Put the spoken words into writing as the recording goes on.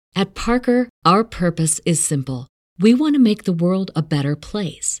At Parker, our purpose is simple. We want to make the world a better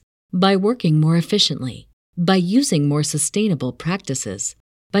place by working more efficiently, by using more sustainable practices,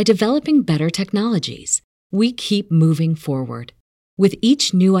 by developing better technologies. We keep moving forward. With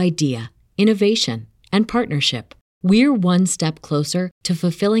each new idea, innovation, and partnership, we're one step closer to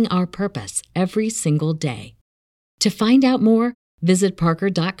fulfilling our purpose every single day. To find out more, visit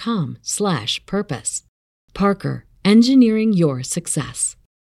parker.com/purpose. Parker, engineering your success.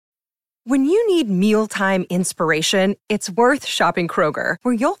 When you need mealtime inspiration, it's worth shopping Kroger,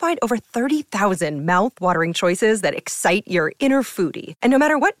 where you'll find over 30,000 mouth-watering choices that excite your inner foodie. And no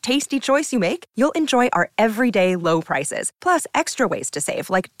matter what tasty choice you make, you'll enjoy our everyday low prices, plus extra ways to save,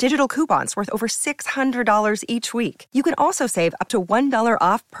 like digital coupons worth over $600 each week. You can also save up to $1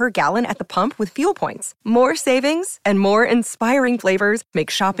 off per gallon at the pump with fuel points. More savings and more inspiring flavors make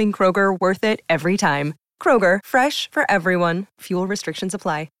shopping Kroger worth it every time. Kroger, fresh for everyone. Fuel restrictions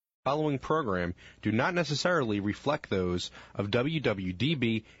apply. Following program do not necessarily reflect those of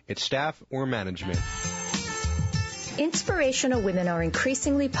WWDB, its staff, or management. Inspirational women are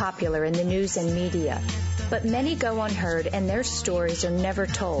increasingly popular in the news and media, but many go unheard and their stories are never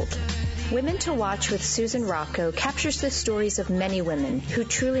told. Women to Watch with Susan Rocco captures the stories of many women who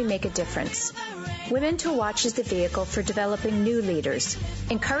truly make a difference. Women to Watch is the vehicle for developing new leaders,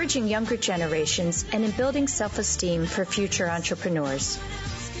 encouraging younger generations, and in building self-esteem for future entrepreneurs.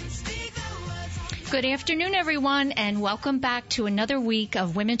 Good afternoon, everyone, and welcome back to another week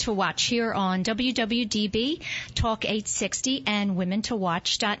of Women to Watch here on WWDB, Talk 860, and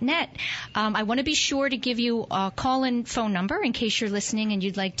WomenToWatch.net. I want to be sure to give you a call-in phone number in case you're listening and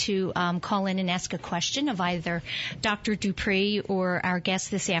you'd like to call in and ask a question of either Dr. Dupree or our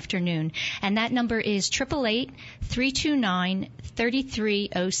guest this afternoon. And that number is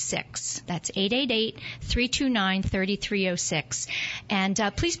 888-329-3306. That's 888-329-3306. And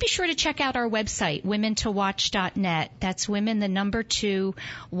please be sure to check out our website, WomenToWatch.net. That's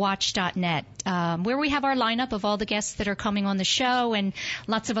women2watch.net, where we have our lineup of all the guests that are coming on the show and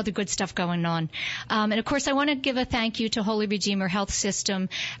lots of other good stuff going on. And of course, I want to give a thank you to Holy Redeemer Health System,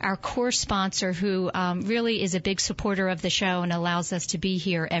 our core sponsor, who really is a big supporter of the show and allows us to be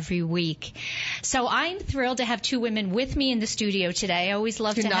here every week. So I'm thrilled to have two women with me in the studio today. I always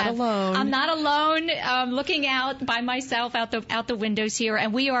love to have. You're not alone. I'm not alone. Looking out by myself out the windows here,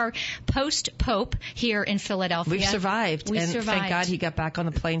 and we are post-Pope here in Philadelphia. We've survived. Survived. Thank God he got back on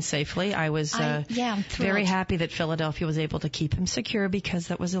the plane safely. I was I'm very happy that Philadelphia was able to keep him secure, because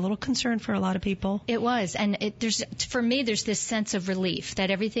that was a little concern for a lot of people. It was. And for me, there's this sense of relief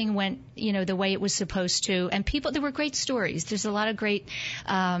that everything went, the way it was supposed to. And there were great stories. There's a lot of great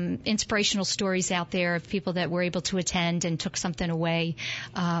inspirational stories out there of people that were able to attend and took something away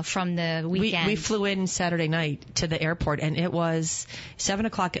from the weekend. We flew in Saturday night to the airport, and it was 7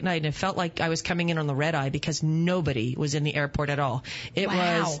 o'clock at night, and it felt like I was coming in on the red eye because nobody was in the airport at all. It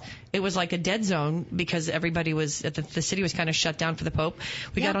was like a dead zone because everybody was the city was kind of shut down for the Pope.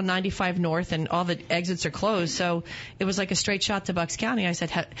 We got on 95 North, and all the exits are closed, so it was like a straight shot to Bucks County. I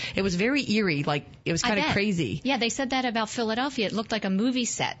said it was very eerie, like it was kind of crazy. Yeah, they said that about Philadelphia. It looked like a movie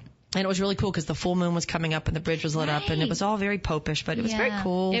set. And it was really cool because the full moon was coming up and the bridge was lit up, and it was all very popish, but it was very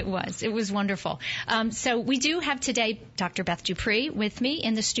cool. It was wonderful. So we do have today Dr. Beth Dupree with me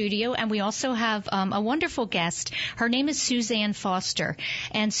in the studio, and we also have a wonderful guest. Her name is Suzanne Foster,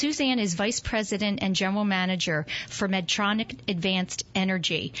 and Suzanne is Vice President and General Manager for Medtronic Advanced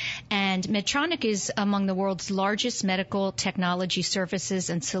Energy. And Medtronic is among the world's largest medical technology services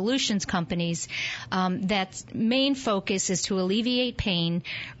and solutions companies. That main focus is to alleviate pain,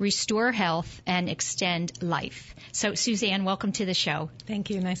 restore health, and extend life. So, Suzanne, welcome to the show. Thank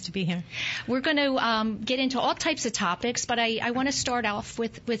you. Nice to be here. We're going to get into all types of topics, but I want to start off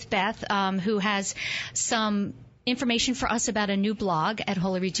with Beth, who has some information for us about a new blog at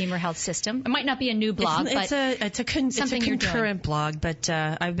Holy Redeemer Health System. It might not be a new blog, it's a concurrent blog, but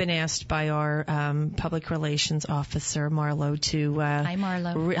I've been asked by our public relations officer, Marlo, to Hi,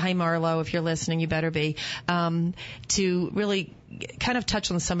 Marlo. Hi, Marlo. If you're listening, you better be. To really kind of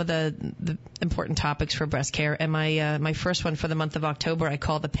touch on some of the important topics for breast care. And my first one for the month of October, I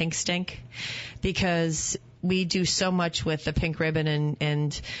call the pink stink, because we do so much with the pink ribbon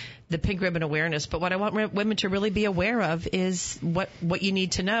and the pink ribbon awareness. But what I want women to really be aware of is what you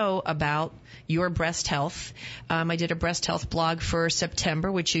need to know about your breast health. I did a breast health blog for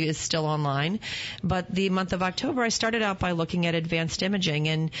September, which is still online. But the month of October, I started out by looking at advanced imaging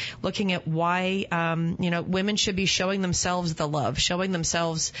and looking at why, women should be showing themselves the love, showing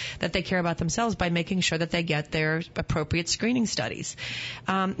themselves that they care about themselves by making sure that they get their appropriate screening studies.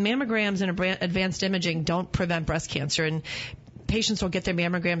 Mammograms and advanced imaging don't prevent breast cancer, and patients will get their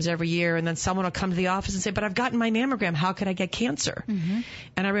mammograms every year, and then someone will come to the office and say, but I've gotten my mammogram. How could I get cancer?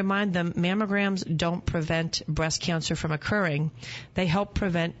 And I remind them, mammograms don't prevent breast cancer from occurring. They help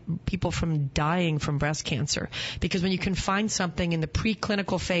prevent people from dying from breast cancer. Because when you can find something in the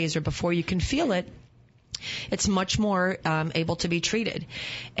preclinical phase or before you can feel it, it's much more able to be treated.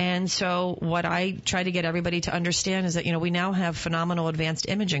 And so what I try to get everybody to understand is that, we now have phenomenal advanced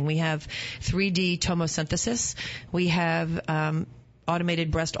imaging. We have 3D tomosynthesis. We have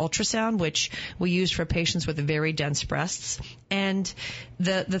automated breast ultrasound, which we use for patients with very dense breasts. And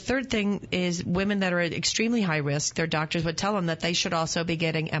the third thing is women that are at extremely high risk, their doctors would tell them that they should also be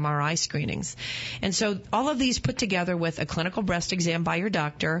getting MRI screenings. And so all of these put together with a clinical breast exam by your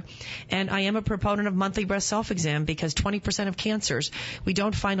doctor. And I am a proponent of monthly breast self-exam because 20% of cancers we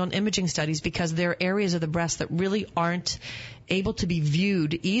don't find on imaging studies because there are areas of the breast that really aren't able to be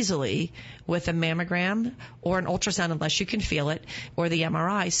viewed easily with a mammogram or an ultrasound unless you can feel it, or the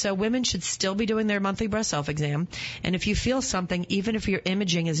MRI. So women should still be doing their monthly breast self-exam. And if you feel something, even if your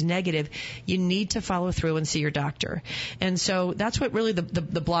imaging is negative, you need to follow through and see your doctor. And so that's what really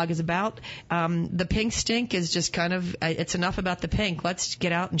the blog is about. The pink stink is just kind of, it's enough about the pink. Let's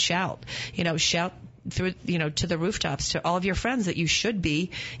get out and shout. Shout through, to the rooftops to all of your friends that you should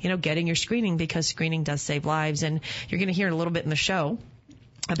be, getting your screening, because screening does save lives. And you're going to hear a little bit in the show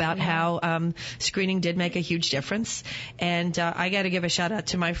about how screening did make a huge difference. And I got to give a shout out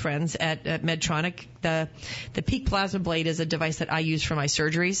to my friends at Medtronic. The Peak Plasma Blade is a device that I use for my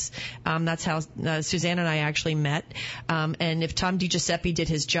surgeries. That's how Suzanne and I actually met. And if Tom DiGiuseppe did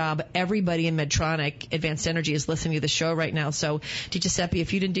his job, everybody in Medtronic Advanced Energy is listening to the show right now. So DiGiuseppe,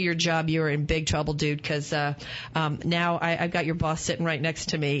 if you didn't do your job, you were in big trouble, dude, because now I've got your boss sitting right next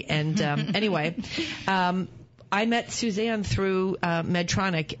to me. And anyway, I met Suzanne through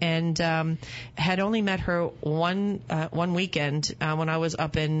Medtronic and had only met her one weekend when I was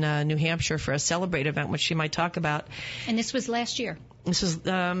up in New Hampshire for a Celebrate event, which she might talk about. And this was last year? This was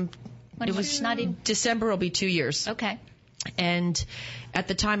December will be 2 years. Okay. And at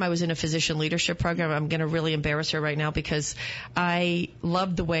the time I was in a physician leadership program. I'm going to really embarrass her right now because I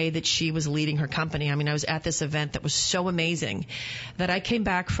loved the way that she was leading her company. I mean, I was at this event that was so amazing that I came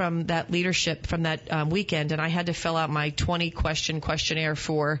back from that leadership, from that weekend, and I had to fill out my 20-question questionnaire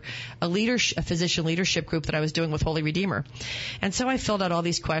for a physician leadership group that I was doing with Holy Redeemer. And so I filled out all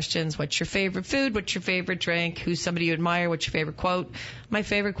these questions. What's your favorite food? What's your favorite drink? Who's somebody you admire? What's your favorite quote? My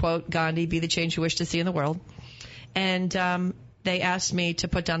favorite quote, Gandhi, be the change you wish to see in the world. And they asked me to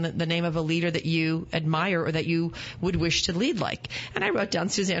put down the name of a leader that you admire or that you would wish to lead like. And I wrote down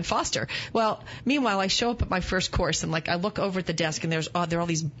Suzanne Foster. Well, meanwhile, I show up at my first course and I look over at the desk and there are all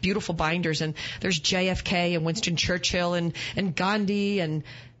these beautiful binders and there's JFK and Winston Churchill and Gandhi and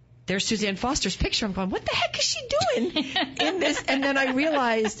there's Suzanne Foster's picture. I'm going, what the heck is she doing in this? And then I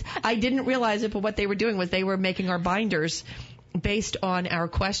didn't realize it, but what they were doing was they were making our binders based on our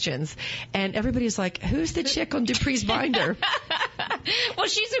questions. And everybody's like, who's the chick on Dupree's binder? Well,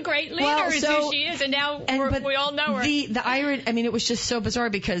 she's a great leader, is who she is, and now we all know her. The irony, I mean, it was just so bizarre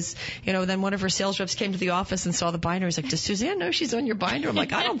because, then one of her sales reps came to the office and saw the binder. He's like, does Suzanne know she's on your binder? I'm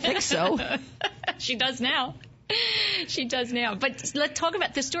like, I don't think so. She does now. She does now. But let's talk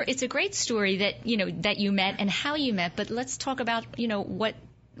about the story. It's a great story that, that you met and how you met, but let's talk about,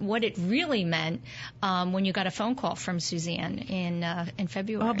 what it really meant when you got a phone call from Suzanne in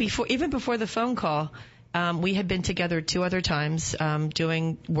February. Well, even before the phone call, we had been together 2 other times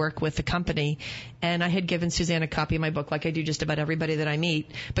doing work with the company, and I had given Suzanne a copy of my book like I do just about everybody that I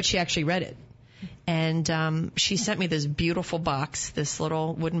meet, but she actually read it. And she sent me this beautiful box, this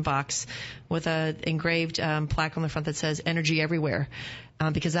little wooden box with a engraved plaque on the front that says "Energy Everywhere,"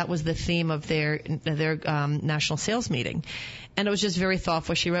 because that was the theme of their national sales meeting. And it was just very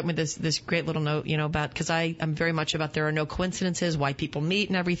thoughtful. She wrote me this great little note, about, because I'm very much about there are no coincidences, why people meet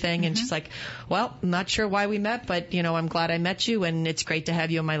and everything. And she's like, well, I'm not sure why we met, but, I'm glad I met you and it's great to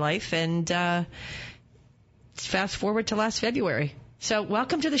have you in my life. And fast forward to last February. So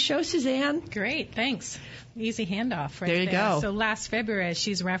welcome to the show, Suzanne. Great, thanks. Easy handoff right there. You go. So last February, as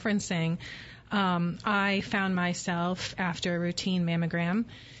she's referencing, I found myself after a routine mammogram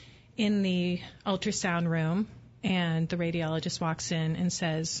in the ultrasound room, and the radiologist walks in and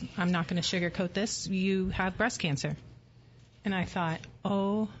says, I'm not going to sugarcoat this. You have breast cancer. And I thought,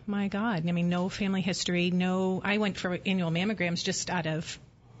 oh, my God. I mean, no family history, I went for annual mammograms just out of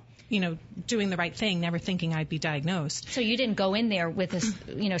doing the right thing, never thinking I'd be diagnosed. So you didn't go in there with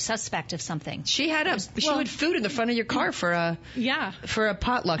a, suspect of something. She had food in the front of your car for a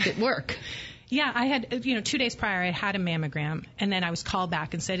potluck at work. Yeah, I had, 2 days prior, I had a mammogram, and then I was called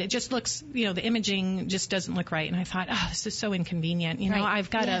back and said, it just looks, the imaging just doesn't look right. And I thought, this is so inconvenient. I've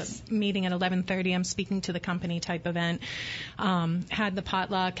got a meeting at 11:30. I'm speaking to the company type event. Had the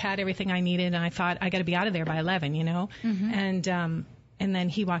potluck, had everything I needed, and I thought, I got to be out of there by 11, And then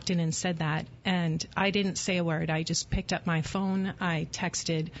he walked in and said that, and I didn't say a word. I just picked up my phone. I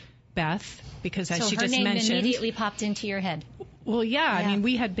texted Beth, because as she just mentioned, her name immediately popped into your head. Well, yeah. I mean,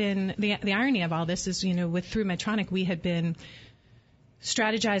 we had been, the irony of all this is, through Medtronic, we had been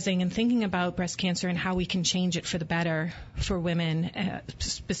strategizing and thinking about breast cancer and how we can change it for the better for women,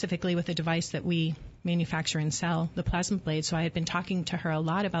 specifically with a device that we manufacture and sell, the plasma blade. So I had been talking to her a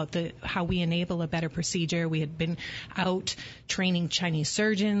lot about how we enable a better procedure. We had been out training Chinese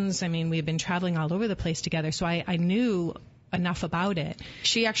surgeons. I mean, we had been traveling all over the place together. So I knew enough about it.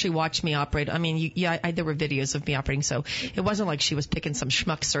 She actually watched me operate. I mean, there were videos of me operating, so it wasn't like she was picking some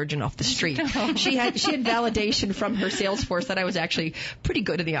schmuck surgeon off the street. No. She had validation from her sales force that I was actually pretty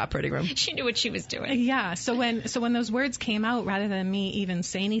good in the operating room. She knew what she was doing. Yeah. So when those words came out, rather than me even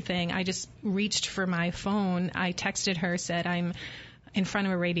say anything, I just reached for my phone. I texted her, said, I'm in front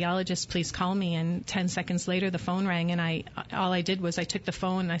of a radiologist, please call me. And 10 seconds later, the phone rang, and all I did was I took the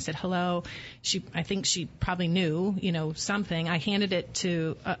phone and I said, hello. I think she probably knew, something. I handed it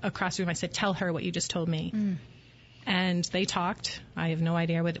to across the room. I said, tell her what you just told me. And they talked. I have no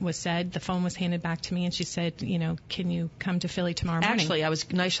idea what was said. The phone was handed back to me, and she said, can you come to Philly tomorrow morning? Actually, I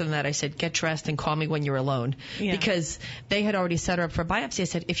was nicer than that. I said, get dressed and call me when you're alone. Yeah. Because they had already set her up for a biopsy. I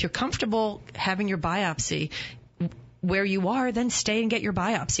said, if you're comfortable having your biopsy where you are, then stay and get your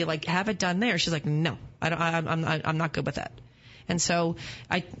biopsy. Like, have it done there. She's like, no, I'm not good with that. And so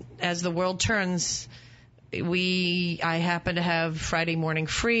as the world turns, I happen to have Friday morning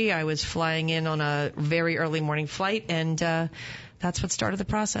free. I was flying in on a very early morning flight, and that's what started the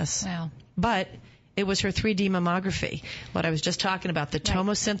process. Wow. But it was her 3D mammography, what I was just talking about, the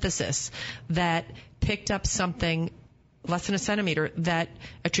tomosynthesis that picked up something less than a centimeter that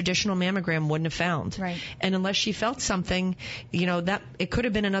a traditional mammogram wouldn't have found. Right. And unless she felt something, that it could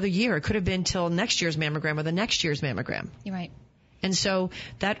have been another year. It could have been till next year's mammogram or the next year's mammogram. You're right. And so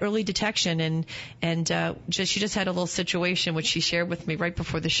that early detection and she just had a little situation which she shared with me right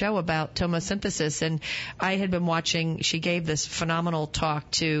before the show about tomosynthesis. And I had been watching, she gave this phenomenal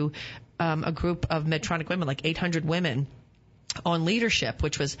talk to a group of Medtronic women, like 800 women, on leadership,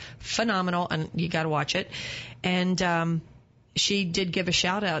 which was phenomenal, and you got to watch it. And she did give a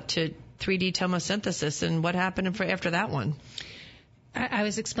shout out to 3D tomosynthesis, and what happened after that one? I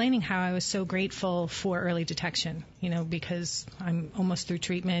was explaining how I was so grateful for early detection, because I'm almost through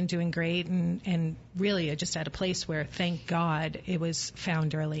treatment, doing great, and really just at a place where, thank God, it was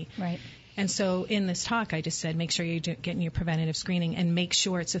found early. Right. And so in this talk, I just said, make sure you're getting your preventative screening and make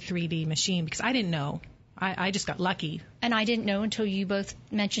sure it's a 3D machine, because I didn't know. I just got lucky. And I didn't know until you both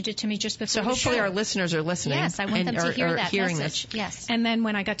mentioned it to me just before So hopefully our listeners are listening. Yes, I want them to hear that hearing message. This. Yes. And then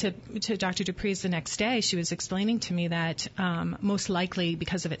when I got to Dr. Dupree's the next day, she was explaining to me that most likely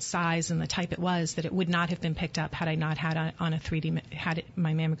because of its size and the type it was, that it would not have been picked up had I not had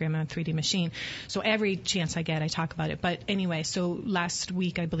my mammogram on a 3D machine. So every chance I get, I talk about it. But anyway, so last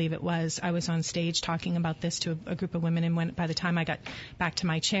week, I believe it was, I was on stage talking about this to a group of women, and by the time I got back to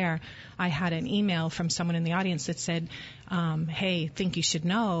my chair, I had an email from someone in the audience that said, hey, think you should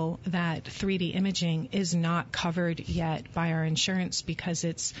know that 3D imaging is not covered yet by our insurance because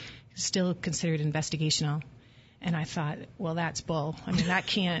it's still considered investigational. And I thought, well, that's bull. I mean, that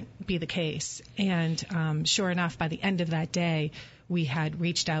can't be the case. And sure enough, by the end of that day, we had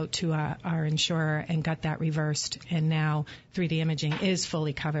reached out to our insurer and got that reversed. And now 3D imaging is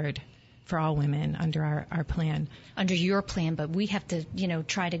fully covered for all women under our plan. Under your plan, but we have to,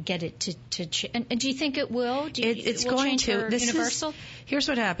 try to get it to and do you think it will? It's going to. This universal? Here's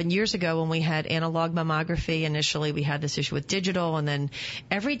what happened years ago when we had analog mammography. Initially, we had this issue with digital, and then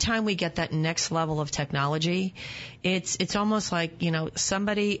every time we get that next level of technology, it's almost like,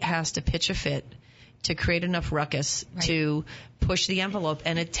 somebody has to pitch a fit to create enough ruckus to push the envelope.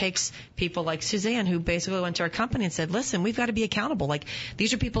 And it takes people like Suzanne, who basically went to our company and said, listen, we've got to be accountable. Like,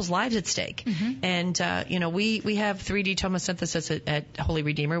 these are people's lives at stake. Mm-hmm. And, we have 3D tomosynthesis at Holy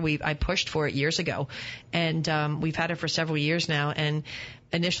Redeemer. I pushed for it years ago. And we've had it for several years now. And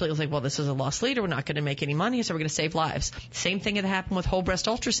initially it was like, well, this is a lost leader. We're not going to make any money, so we're going to save lives. Same thing had happened with whole breast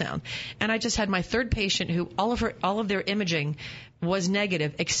ultrasound. And I just had my third patient who all of their imaging was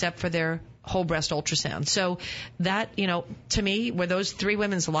negative except for their whole breast ultrasound. So that, to me, were those 3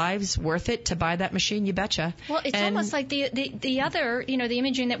 women's lives worth it to buy that machine? You betcha. Well, it's almost like the other, the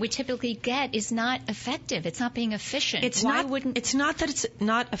imaging that we typically get is not effective. It's not being efficient. It's not that it's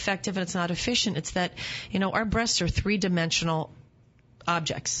not effective and it's not efficient. It's that, our breasts are 3-dimensional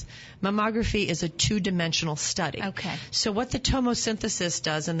objects. Mammography is a 2-dimensional study. Okay. So what the tomosynthesis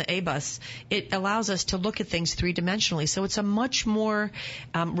does in the ABUS, it allows us to look at things 3-dimensionally. So it's a much more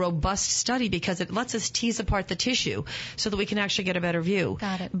robust study because it lets us tease apart the tissue so that we can actually get a better view.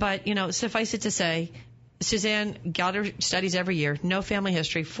 Got it. But, suffice it to say, Suzanne got her studies every year, no family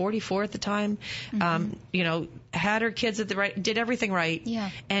history, 44 at the time, had her kids did everything right. Yeah.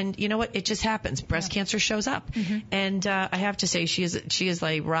 And you know what? It just happens. Breast cancer shows up. Mm-hmm. And I have to say, she is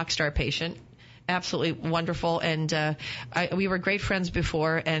a rock star patient. Absolutely wonderful. And we were great friends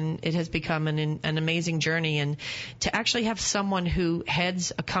before, and it has become an amazing journey. And to actually have someone who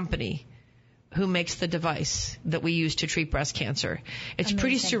heads a company who makes the device that we use to treat breast cancer. It's amazing.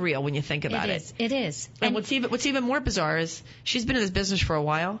 Pretty surreal when you think about it. It is. And what's even more bizarre is she's been in this business for a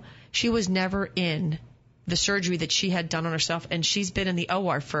while. She was never in the surgery that she had done on herself, and she's been in the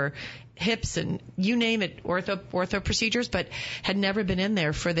OR for hips and you name it, ortho procedures, but had never been in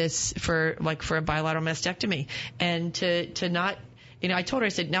there for a bilateral mastectomy. And to not, I told her, I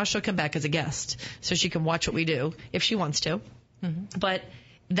said, now she'll come back as a guest so she can watch what we do if she wants to. Mm-hmm. But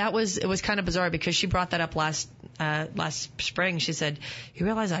it was kind of bizarre because she brought that up last spring. She said, "You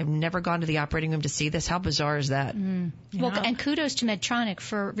realize I've never gone to the operating room to see this? How bizarre is that?" Mm. Well, and kudos to Medtronic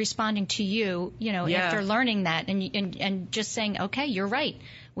for responding to you, after learning that and just saying, "Okay, you're right.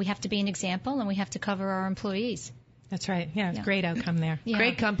 We have to be an example and we have to cover our employees." That's right. Yeah, great outcome there. Yeah.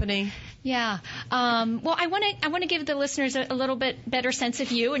 Great company. Yeah. Well, I want to give the listeners a little bit better sense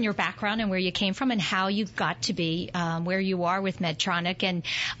of you and your background and where you came from and how you got to be where you are with Medtronic. And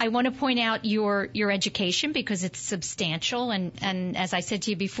I want to point out your education because it's substantial. And as I said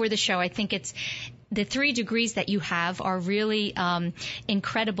to you before the show, I think it's the 3 degrees that you have are really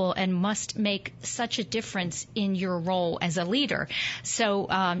incredible and must make such a difference in your role as a leader. So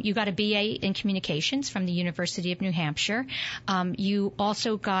you got a BA in communications from the University of New Hampshire. You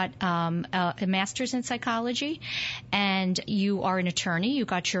also got a master's in psychology, and you are an attorney. You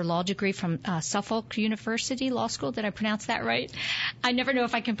got your law degree from Suffolk University Law School. Did I pronounce that right? I never know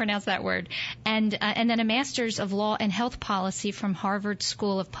if I can pronounce that word. And then a master's of law and health policy from Harvard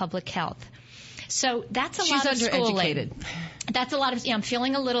School of Public Health. So that's a lot of schooling. She's undereducated. That's a lot of. I'm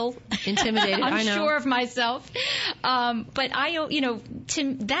feeling a little intimidated. I'm I know. Sure of myself. But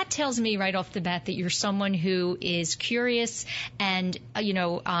that tells me right off the bat that you're someone who is curious and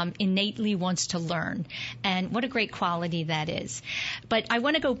innately wants to learn. And what a great quality that is. But I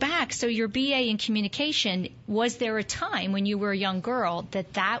want to go back. So your BA in communication, was there a time when you were a young girl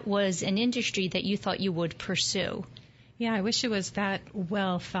that was an industry that you thought you would pursue? Yeah, I wish it was that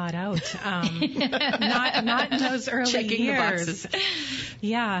well thought out. Not in those early Checking years. The boxes.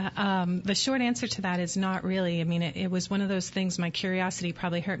 Yeah, the short answer to that is not really. I mean, it was one of those things. My curiosity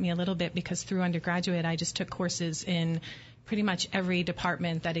probably hurt me a little bit because through undergraduate, I just took courses in pretty much every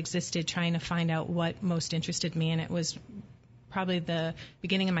department that existed, trying to find out what most interested me. And it was probably the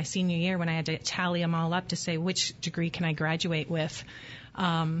beginning of my senior year when I had to tally them all up to say which degree can I graduate with.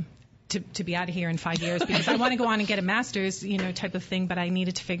 To be out of here in 5 years because I want to go on and get a master's, type of thing, but I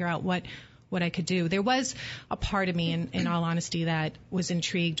needed to figure out what I could do. There was a part of me, in all honesty, that was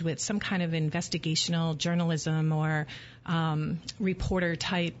intrigued with some kind of investigational journalism or reporter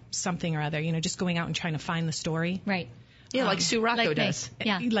type something or other, just going out and trying to find the story. Right. Yeah, like Sue Rocco does.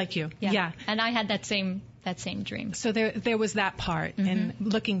 Yeah. Like you. Yeah. And I had that same dream. So there was that part. Mm-hmm. And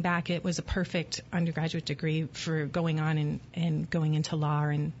looking back, it was a perfect undergraduate degree for going on and going into law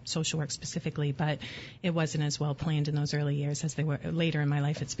and social work specifically. But it wasn't as well planned in those early years as they were later in my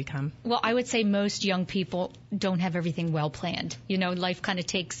life it's become. Well, I would say most young people don't have everything well planned. Life kind of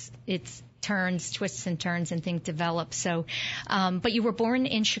takes its twists and turns, and things develop. So, but you were born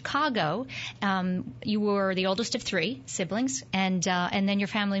in Chicago. You were the oldest of 3 siblings, and then your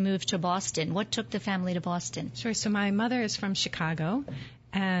family moved to Boston. What took the family to Boston? Sure. So my mother is from Chicago,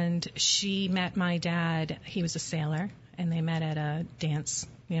 and she met my dad. He was a sailor, and they met at a dance.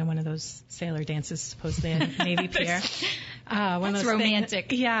 One of those sailor dances, supposedly at Navy Pier. That's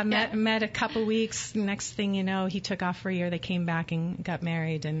romantic. Met a couple weeks. Next thing you know, he took off for a year. They came back and got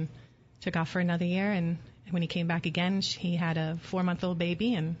married, and took off for another year, and when he came back again, he had a 4-month-old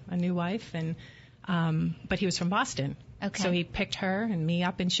baby and a new wife, and but he was from Boston. Okay. So he picked her and me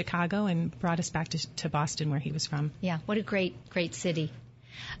up in Chicago and brought us back to Boston, where he was from. Yeah, what a great city.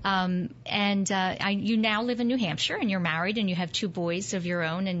 You now live in New Hampshire, and you're married, and you have 2 boys of your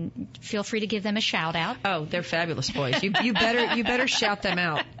own. And feel free to give them a shout out. Oh, they're fabulous boys. You better shout them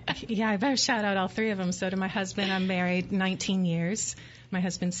out. Yeah, I better shout out all 3 of them. So to my husband, I'm married 19 years. My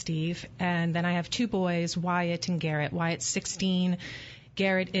husband, Steve. And then I have 2 boys, Wyatt and Garrett. Wyatt's 16.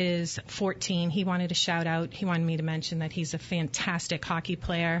 Garrett is 14. He wanted a shout out. He wanted me to mention that he's a fantastic hockey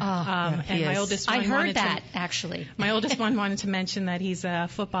player. And my oldest one I heard that, actually. My oldest one wanted to mention that he's a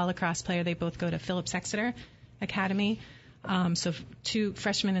football lacrosse player. They both go to Phillips Exeter Academy. So 2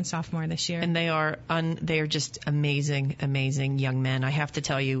 freshmen and sophomore this year. And they are just amazing young men. I have to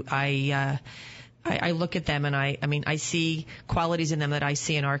tell you, I look at them and I see qualities in them that I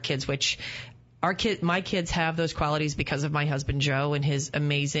see in our kids, which my kids have those qualities because of my husband Joe and his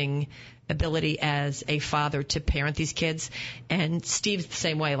amazing ability as a father to parent these kids. And Steve's the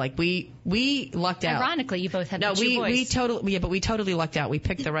same way. Like we lucked out. Ironically, you both have 2 boys. But we totally lucked out. We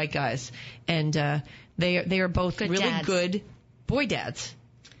picked the right guys, and they are both good really dads. Good boy dads.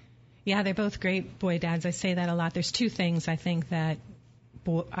 Yeah, they're both great boy dads. I say that a lot. There's 2 things I think that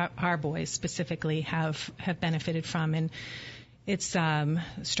our boys specifically have benefited from, and it's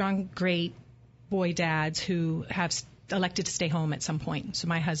strong, great boy dads who have elected to stay home at some point. So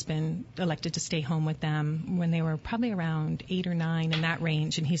my husband elected to stay home with them when they were probably around 8 or 9, in that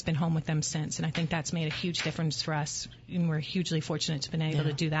range, and he's been home with them since. And I think that's made a huge difference for us, and we're hugely fortunate to have been able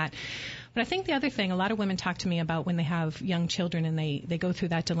to do that. But I think the other thing, a lot of women talk to me about when they have young children and they go through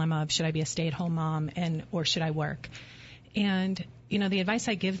that dilemma of, should I be a stay-at-home mom or should I work? And, the advice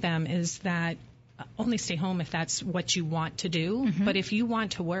I give them is that only stay home if that's what you want to do. Mm-hmm. But if you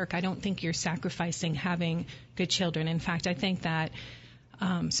want to work, I don't think you're sacrificing having good children. In fact, I think that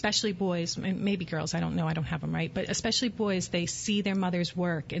especially boys, maybe girls, I don't know, I don't have them, right? But especially boys, they see their mothers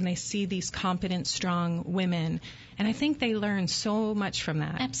work and they see these competent, strong women. And I think they learn so much from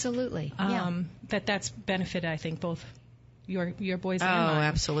that. Absolutely. That's benefited, I think, both your boys and mine. mine.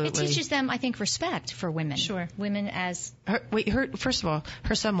 Absolutely. It teaches them, I think, respect for women. Sure. Women as... First of all,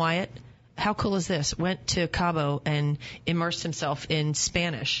 her son Wyatt, how cool is this? Went to Cabo and immersed himself in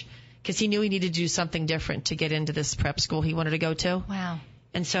Spanish because he knew he needed to do something different to get into this prep school he wanted to go to. Wow.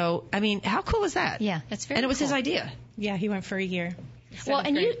 And so, how cool is that? Yeah, that's very cool. And it was his idea. Yeah, he went for a year. Well,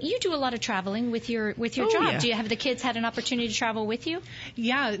 and you do a lot of traveling with your job. Yeah. Do you have the kids had an opportunity to travel with you?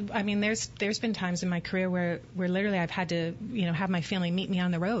 Yeah, there's been times in my career where literally I've had to have my family meet me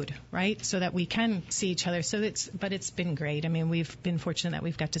on the road, right, so that we can see each other. So it's been great. We've been fortunate that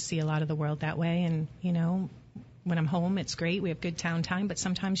we've got to see a lot of the world that way, and when I'm home, it's great. We have good town time, but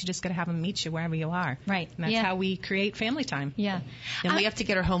sometimes you just got to have them meet you wherever you are. Right. And that's how we create family time. Yeah. And we have to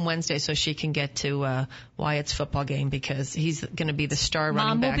get her home Wednesday so she can get to Wyatt's football game because he's going to be the star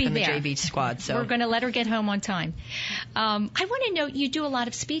running back in the JV squad. So we're going to let her get home on time. I want to note you do a lot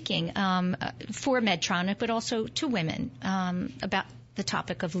of speaking for Medtronic, but also to women about the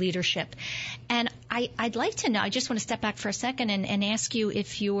topic of leadership. And I'd like to know, I just want to step back for a second and ask you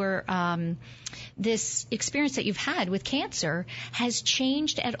if your this experience that you've had with cancer has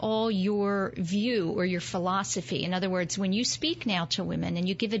changed at all your view or your philosophy. In other words, when you speak now to women and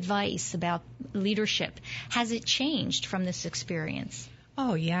you give advice about leadership, has it changed from this experience?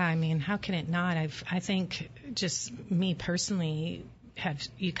 Oh, yeah. How can it not? I think just me personally,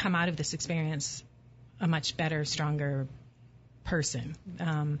 you come out of this experience a much better, stronger person.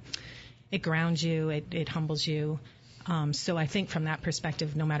 It grounds you, it humbles you. So I think from that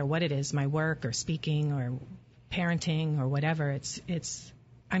perspective, no matter what it is, my work or speaking or parenting or whatever,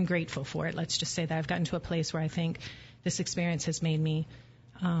 I'm grateful for it. Let's just say that I've gotten to a place where I think this experience has made me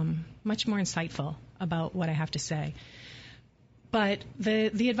much more insightful about what I have to say. But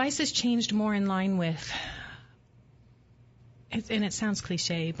the advice has changed more in line with, and it sounds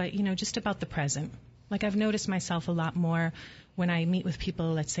cliche, but just about the present. Like I've noticed myself a lot more when I meet with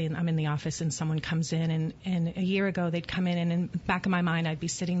people. Let's say I'm in the office and someone comes in, and a year ago they'd come in the back of my mind I'd be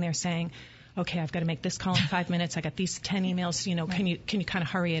sitting there saying, okay, I've got to make this call in 5 minutes. I got these 10 emails. Right. Can you kind of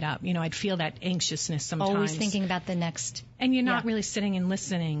hurry it up? I'd feel that anxiousness sometimes. Always thinking about the next. And you're not really sitting and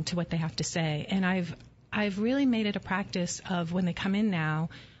listening to what they have to say. And I've really made it a practice of when they come in now,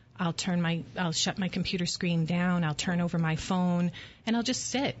 I'll shut my computer screen down, I'll turn over my phone, and I'll just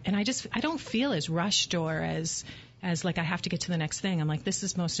sit. And I don't feel as rushed or as like I have to get to the next thing. I'm like, this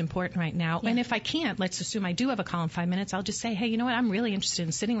is most important right now. Yeah. And if I can't, let's assume I do have a call in 5 minutes, I'll just say, hey, you know what, I'm really interested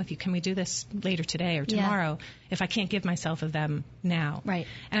in sitting with you. Can we do this later today or tomorrow if I can't give myself of them now? Right.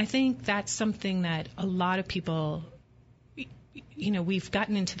 And I think that's something that a lot of people, we've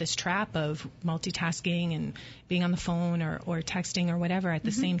gotten into this trap of multitasking and being on the phone or texting or whatever at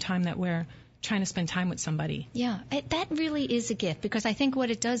the same time that we're trying to spend time with somebody. Yeah, that really is a gift, because I think what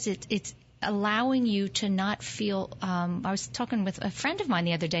it does, it's allowing you to not feel, I was talking with a friend of mine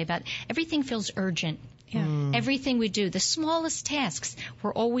the other day about everything feels urgent. Yeah. Everything we do, the smallest tasks,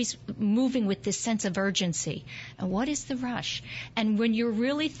 we're always moving with this sense of urgency. And what is the rush? And when you're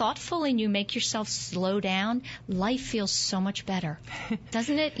really thoughtful and you make yourself slow down, life feels so much better,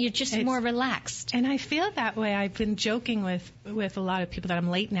 doesn't it? You're just more relaxed. And I feel that way. I've been joking with a lot of people that I'm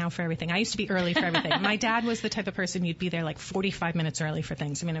late now for everything. I used to be early for everything. My dad was the type of person you'd be there like 45 minutes early for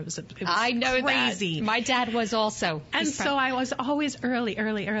things. I mean, it was I know crazy. That. My dad was also. And so I was always early.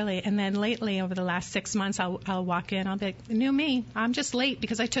 And then lately, over the last 6 months, I'll walk in. I'll be like, new me. I'm just late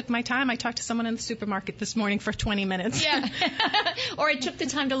because I took my time. I talked to someone in the supermarket this morning for 20 minutes. Yeah. Or I took the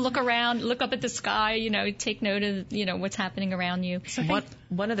time to look around, look up at the sky, take note of, what's happening around you. So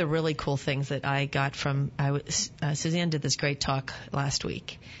one of the really cool things that I got from, Suzanne did this great talk last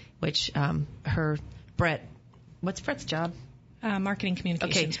week, which what's Brett's job? Marketing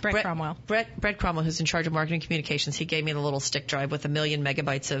communications. Okay, Brett Cromwell. Brett Cromwell, who's in charge of marketing communications, he gave me the little stick drive with 1 million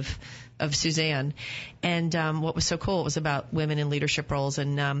megabytes of Suzanne. And what was so cool, it was about women in leadership roles.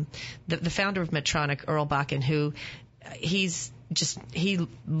 And the founder of Medtronic, Earl Bakken, who he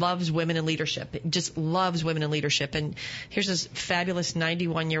loves women in leadership, just loves women in leadership. And here's this fabulous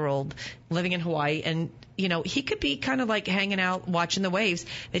 91-year-old living in Hawaii. And, he could be kind of like hanging out watching the waves,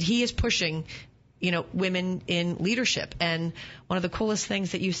 that he is pushing women in leadership. And one of the coolest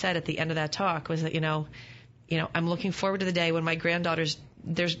things that you said at the end of that talk was that, I'm looking forward to the day when my granddaughters,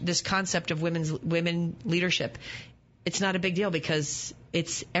 there's this concept of women leadership. It's not a big deal because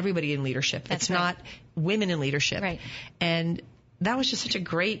it's everybody in leadership. That's it's not women in leadership. Right. And that was just such a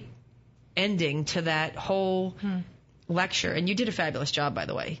great ending to that whole lecture. And you did a fabulous job, by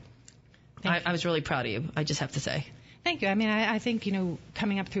the way. I was really proud of you, I just have to say. Thank you. I mean, I think,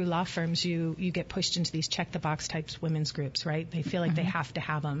 coming up through law firms, you get pushed into these check-the-box types women's groups, right? They feel like they have to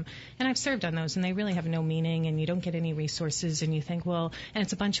have them. And I've served on those, and they really have no meaning, and you don't get any resources, and you think, well, and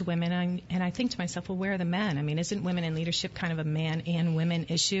it's a bunch of women. And I think to myself, well, where are the men? I mean, isn't women in leadership kind of a man and women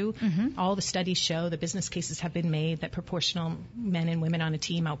issue? Mm-hmm. All the studies show, the business cases have been made, that proportional men and women on a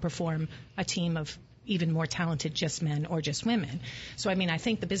team outperform a team of even more talented just men or just women. So, I mean, I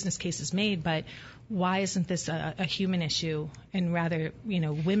think the business case is made, but why isn't this a human issue and rather,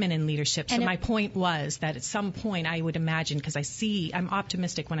 women in leadership? So my point was that at some point I would imagine, because I'm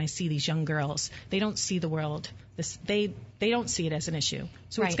optimistic when I see these young girls, they don't see the world. They don't see it as an issue.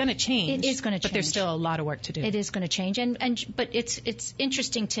 So It's going to change. It is going to change. But there's still a lot of work to do. It is going to change. But it's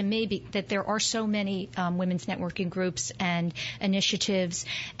interesting to me that there are so many women's networking groups and initiatives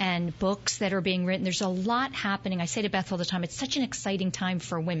and books that are being written. There's a lot happening. I say to Beth all the time, it's such an exciting time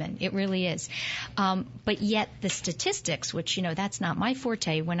for women. It really is. But yet the statistics, which, that's not my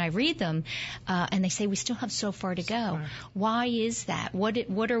forte, when I read them, and they say we still have so far to go. Sure. Why is that?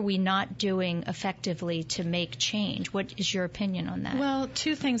 What are we not doing effectively to make change? What is your opinion on that? Well,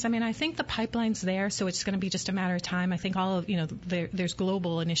 two things. I mean, I think the pipeline's there, so it's going to be just a matter of time. I think all of, there's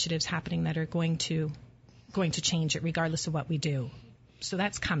global initiatives happening that are going to change it regardless of what we do. So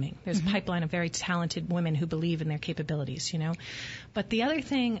that's coming. There's a pipeline of very talented women who believe in their capabilities, But the other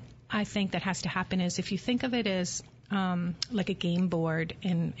thing I think that has to happen is, if you think of it as like a game board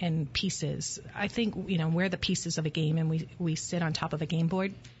in pieces, I think, we're the pieces of a game, and we sit on top of a game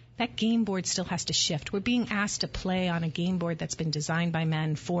board. That game board still has to shift. We're being asked to play on a game board that's been designed by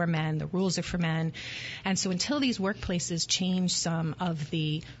men, for men. The rules are for men. And so until these workplaces change some of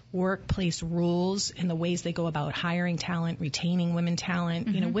the workplace rules and the ways they go about hiring talent, retaining women talent,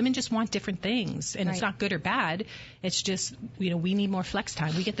 women just want different things. And It's not good or bad. It's just, we need more flex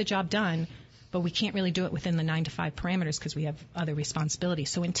time. We get the job done, but we can't really do it within the 9 to 5 parameters because we have other responsibilities.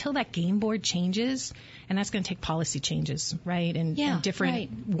 So until that game board changes, and that's going to take policy changes, right, and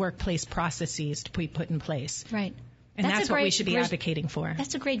different workplace processes to be put in place. Right. And that's what we should be advocating for.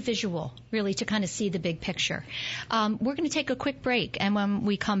 That's a great visual, really, to kind of see the big picture. We're going to take a quick break, and when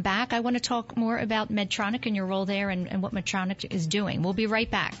we come back, I want to talk more about Medtronic and your role there and what Medtronic is doing. We'll be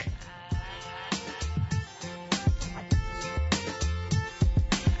right back.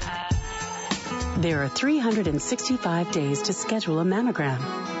 There are 365 days to schedule a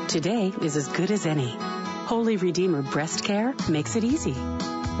mammogram. Today is as good as any. Holy Redeemer Breast Care makes it easy.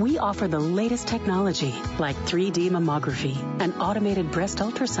 We offer the latest technology like 3D mammography and automated breast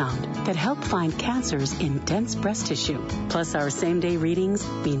ultrasound that help find cancers in dense breast tissue. Plus, our same-day readings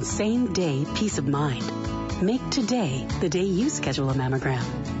mean same-day peace of mind. Make today the day you schedule a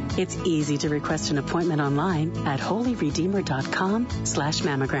mammogram. It's easy to request an appointment online at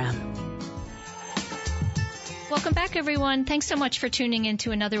holyredeemer.com/mammogram. Welcome back, everyone. Thanks so much for tuning in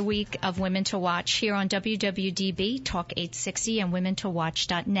to another week of Women to Watch here on WWDB, Talk 860, and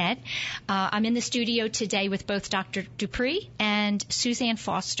WomenToWatch.net. I'm in the studio today with both Dr. Dupree and Suzanne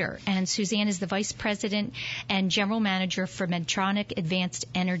Foster. And Suzanne is the Vice President and General Manager for Medtronic Advanced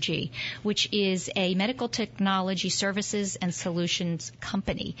Energy, which is a medical technology services and solutions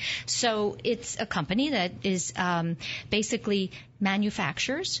company. So it's a company that is basically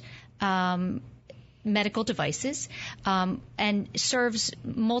manufactures medical devices, and serves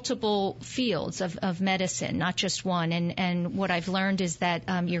multiple fields of medicine, not just one. And what I've learned is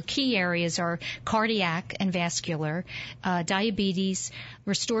that your key areas are cardiac and vascular, diabetes,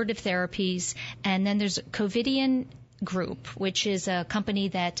 restorative therapies, and then there's Covidien Group, which is a company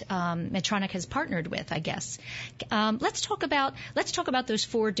that Medtronic has partnered with, I guess. Let's talk about those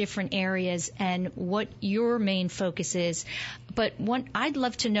four different areas and what your main focus is. But I'd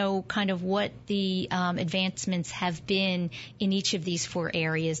love to know kind of what the advancements have been in each of these four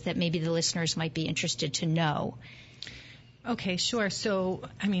areas that maybe the listeners might be interested to know. Okay, sure. So,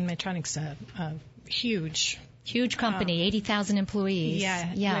 I mean, Medtronic's a huge company, 80,000 employees.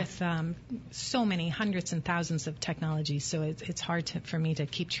 Yeah. With so many hundreds and thousands of technologies. So it's hard for me to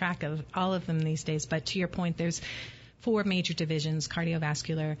keep track of all of them these days. But to your point, there's four major divisions: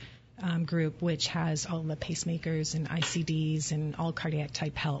 cardiovascular group, which has all the pacemakers and ICDs and all cardiac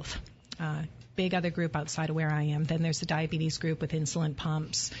type health. Big other group outside of where I am. Then there's the diabetes group with insulin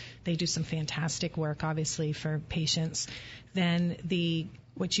pumps. They do some fantastic work, obviously, for patients. Then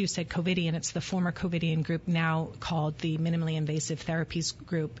what you said, Covidien, it's the former Covidien Group, now called the Minimally Invasive Therapies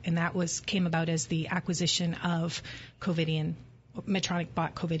Group, and that came about as the acquisition of Covidien. Medtronic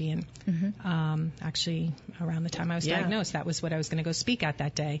bought Covidien. Actually, around the time I was diagnosed, that was what I was going to go speak at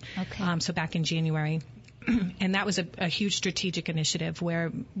that day. Okay. So back in January. And that was a huge strategic initiative where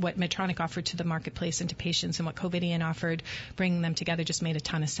what Medtronic offered to the marketplace and to patients and what Covidien offered, bringing them together just made a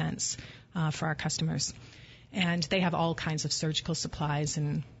ton of sense for our customers. And they have all kinds of surgical supplies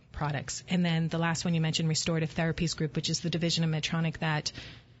and products. And then the last one you mentioned, Restorative Therapies Group, which is the division of Medtronic that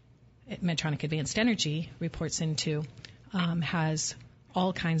Medtronic Advanced Energy reports into, has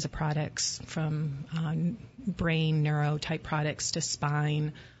all kinds of products from brain, neuro type products to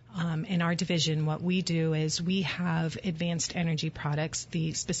spine. In our division, what we do is we have advanced energy products,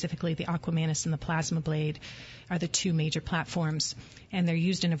 specifically the Aquamanus and the Plasma Blade are the two major platforms, and they're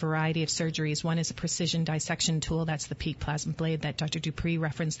used in a variety of surgeries. One is a precision dissection tool, that's the Peak Plasma Blade that Dr. Dupree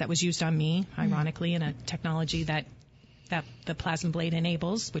referenced, that was used on me, ironically, in a technology that the Plasma Blade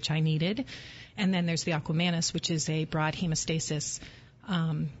enables, which I needed. And then there's the Aquamanus, which is a broad hemostasis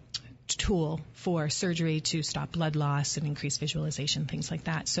tool for surgery to stop blood loss and increase visualization, things like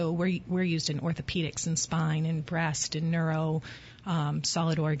that. So we're used in orthopedics and spine and breast and neuro,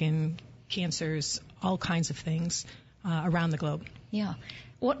 solid organ, cancers, all kinds of things around the globe. Yeah.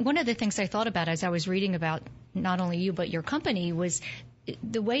 One of the things I thought about as I was reading about not only you but your company was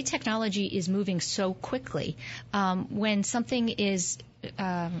the way technology is moving so quickly. When something is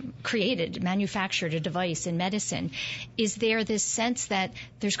created, manufactured, a device in medicine, is there this sense that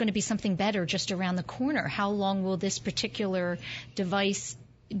there's going to be something better just around the corner? How long will this particular device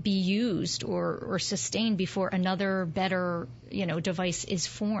be used or sustained before another better, device is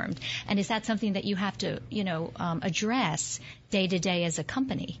formed? And is that something that you have to, address day to day as a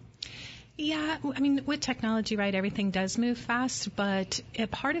company? Yeah, I mean, with technology, right, everything does move fast, but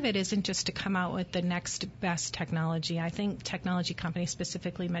part of it isn't just to come out with the next best technology. I think technology companies,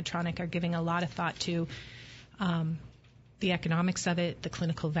 specifically Medtronic, are giving a lot of thought to the economics of it, the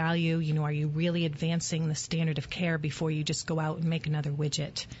clinical value. Are you really advancing the standard of care before you just go out and make another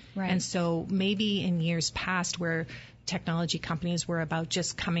widget? Right. And so maybe in years past where technology companies were about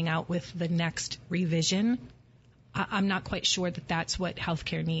just coming out with the next revision, I'm not quite sure that that's what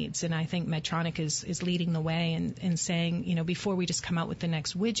healthcare needs. And I think Medtronic is leading the way and saying, before we just come out with the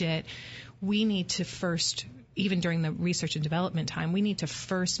next widget, we need to first, even during the research and development time, we need to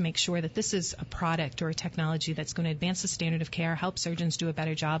first make sure that this is a product or a technology that's going to advance the standard of care, help surgeons do a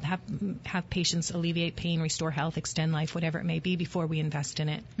better job, have patients alleviate pain, restore health, extend life, whatever it may be, before we invest in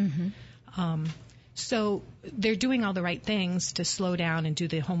it. Mm-hmm. So they're doing all the right things to slow down and do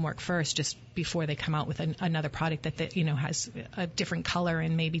the homework first, just before they come out with another product that has a different color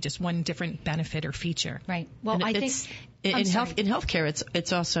and maybe just one different benefit or feature. Right. Well, and I think in healthcare,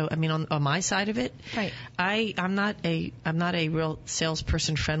 it's also, on my side of it, right. I'm not a real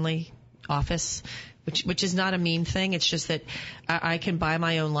salesperson friendly office. Which is not a mean thing. It's just that I can buy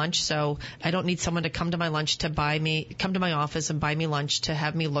my own lunch, so I don't need someone to come to my lunch come to my office and buy me lunch to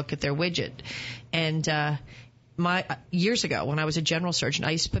have me look at their widget. And years ago when I was a general surgeon,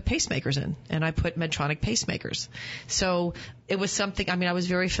 I used to put pacemakers in, and I put Medtronic pacemakers. So it was something, I was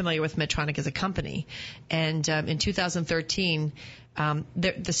very familiar with Medtronic as a company. And in 2013,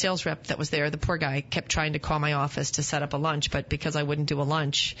 the sales rep that was there, the poor guy, kept trying to call my office to set up a lunch, but because I wouldn't do a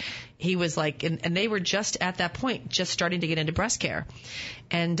lunch, he was like, and they were just at that point, just starting to get into breast care.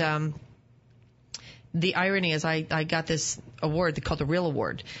 And the irony is I got this award called the Real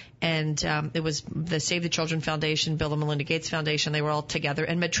Award, and it was the Save the Children Foundation, Bill and Melinda Gates Foundation. They were all together,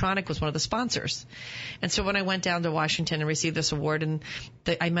 and Medtronic was one of the sponsors. And so when I went down to Washington and received this award, and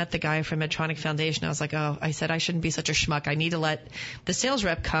I met the guy from Medtronic Foundation, I was like, I said, I shouldn't be such a schmuck. I need to let the sales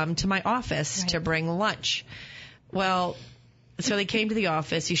rep come to my office to bring lunch. Well, so they came to the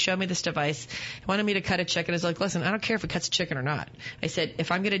office. He showed me this device. He wanted me to cut a chicken. I was like, listen, I don't care if it cuts chicken or not. I said,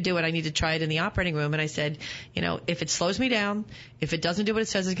 if I'm going to do it, I need to try it in the operating room. And I said, if it slows me down, if it doesn't do what it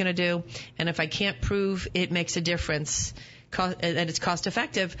says it's going to do, and if I can't prove it makes a difference and it's cost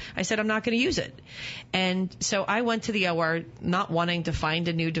effective, I said, I'm not going to use it. And so I went to the OR not wanting to find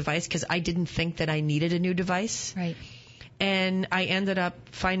a new device because I didn't think that I needed a new device. Right. And I ended up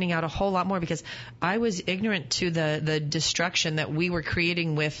finding out a whole lot more because I was ignorant to the destruction that we were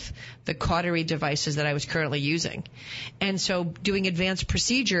creating with the cautery devices that I was currently using. And so doing advanced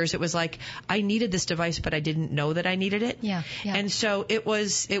procedures, it was like I needed this device, but I didn't know that I needed it. Yeah. And so it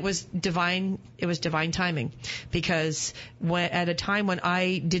was divine timing, because at a time when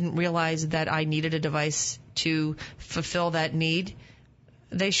I didn't realize that I needed a device to fulfill that need,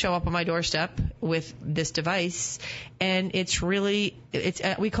 they show up on my doorstep with this device, and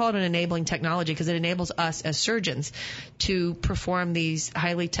we call it an enabling technology because it enables us as surgeons to perform these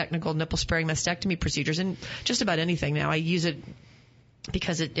highly technical nipple-sparing mastectomy procedures and just about anything now. I use it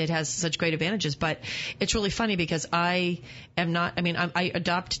because it has such great advantages, but it's really funny because I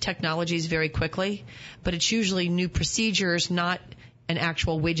adopt technologies very quickly, but it's usually new procedures, not an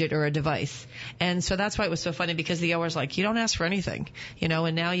actual widget or a device. And so that's why it was so funny, because the OR's like, you don't ask for anything,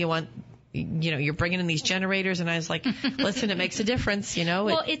 and now you want, you're bringing in these generators. And I was like, listen, it makes a difference,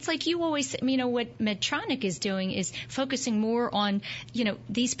 Well, it's like you always, what Medtronic is doing is focusing more on,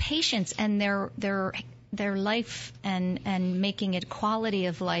 these patients and their life and making it quality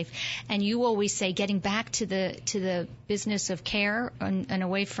of life. And you always say getting back to the business of care and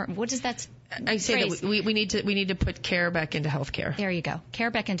away from, what is that? I say that we need to put care back into healthcare. There you go.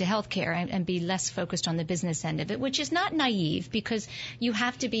 Care back into healthcare and be less focused on the business end of it, which is not naive, because you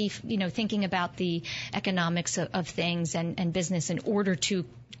have to be, thinking about the economics of things and business in order to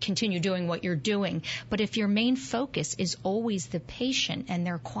continue doing what you're doing. But if your main focus is always the patient and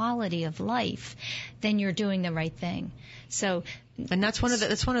their quality of life, then you're doing the right thing. And that's one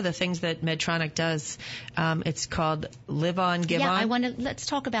of the things that Medtronic does. It's called Live On, Give On. Let's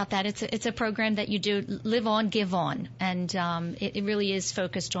talk about that. It's a program that you do, Live On, Give On, and it really is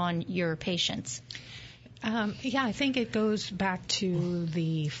focused on your patients. I think it goes back to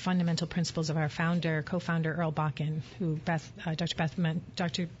the fundamental principles of our co-founder Earl Bakken, who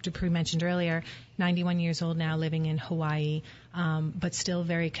Dr. Dupree mentioned earlier, 91 years old now, living in Hawaii, but still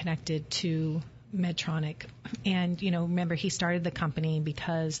very connected to Medtronic. And, remember, he started the company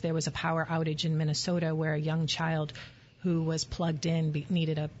because there was a power outage in Minnesota where a young child who was plugged in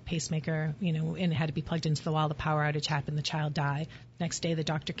needed a pacemaker, and it had to be plugged into the wall. The power outage happened. The child died. Next day, the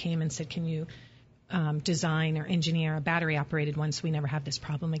doctor came and said, can you design or engineer a battery-operated one so we never have this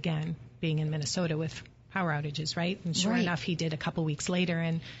problem again, being in Minnesota with power outages, right? And sure enough, he did a couple weeks later,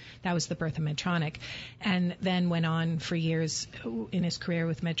 and that was the birth of Medtronic. And then went on for years in his career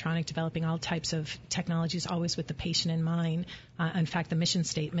with Medtronic, developing all types of technologies, always with the patient in mind. In fact, the mission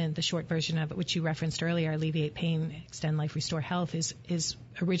statement, the short version of it, which you referenced earlier, alleviate pain, extend life, restore health, is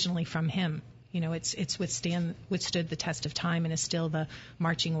originally from him. It's withstood the test of time and is still the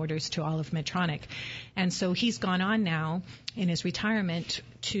marching orders to all of Medtronic. And so he's gone on now in his retirement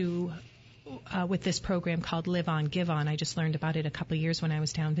to with this program called Live On, Give On. I just learned about it a couple of years when I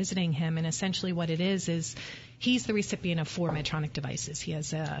was down visiting him. And essentially what it is he's the recipient of 4 Medtronic devices. He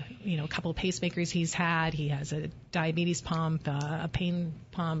has a couple of pacemakers he's had. He has a diabetes pump, a pain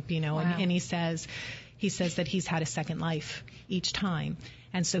pump, wow. and he says that he's had a second life each time.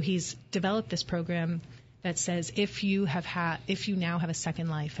 And so he's developed this program that says if you now have a second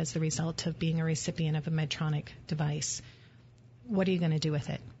life as the result of being a recipient of a Medtronic device, what are you going to do with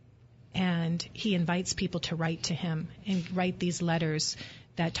it? And he invites people to write to him and write these letters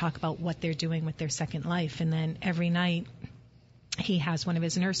that talk about what they're doing with their second life. And then every night he has one of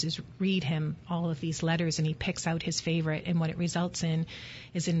his nurses read him all of these letters, and he picks out his favorite. And what it results in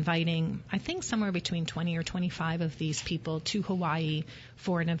is inviting, I think, somewhere between 20 or 25 of these people to Hawaii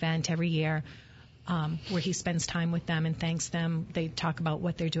for an event every year, where he spends time with them and thanks them. They talk about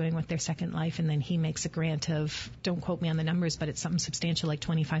what they're doing with their second life, and then he makes a grant of, don't quote me on the numbers, but it's something substantial, like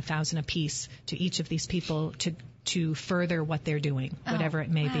 $25,000 a piece to each of these people to further what they're doing, whatever it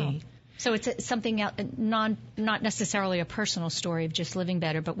may be. So it's something not necessarily a personal story of just living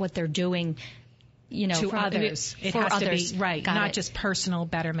better, but what they're doing, to others. It has to be right, not just personal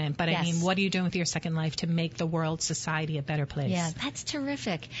betterment, but I mean, what are you doing with your second life to make the world, society a better place? Yeah, that's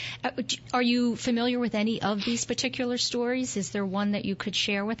terrific. Are you familiar with any of these particular stories? Is there one that you could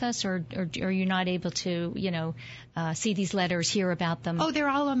share with us, or are you not able to, see these letters, hear about them? Oh, they're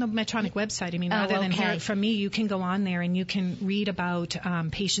all on the Medtronic website. I mean, rather than hear it from me, you can go on there and you can read about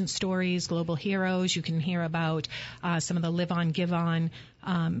patient stories, global heroes. You can hear about some of the live on, give on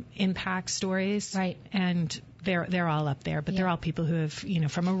impact stories. Right. And they're all up there, but they're all people who have,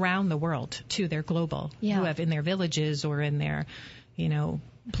 from around the world too. They're global, who have in their villages or in their,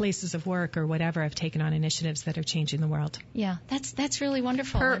 places of work or whatever, have taken on initiatives that are changing the world. Yeah, that's really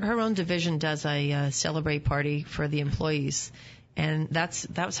wonderful. Her own division does a celebrate party for the employees, and that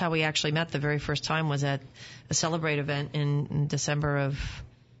was how we actually met the very first time, was at a Celebrate event in December of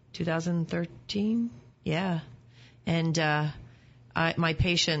 2013. Yeah, and my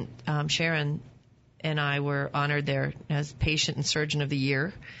patient Sharon and I were honored there as patient and surgeon of the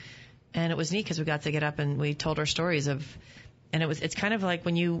year, and it was neat because we got to get up and we told our stories of. And it's kind of like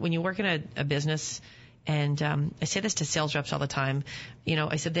when you work in a business, and I say this to sales reps all the time.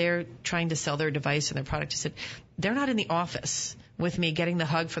 I said they're trying to sell their device and their product. I said they're not in the office with me getting the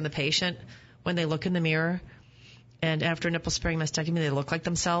hug from the patient when they look in the mirror, and after a nipple sparing mastectomy they look like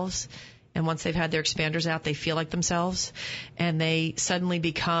themselves, and once they've had their expanders out they feel like themselves, and they suddenly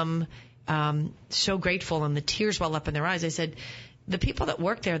become so grateful and the tears well up in their eyes. I said, the people that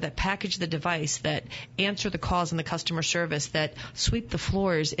work there, that package the device, that answer the calls in the customer service, that sweep the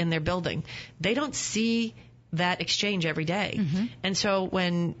floors in their building, they don't see that exchange every day. Mm-hmm. And so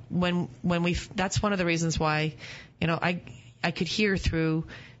when we, that's one of the reasons why, I could hear through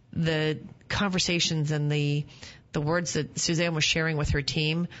the conversations and the words that Suzanne was sharing with her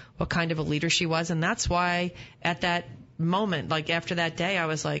team, what kind of a leader she was. And that's why at that moment, like after that day, I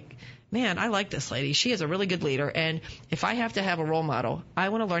was like, man, I like this lady. She is a really good leader. And if I have to have a role model, I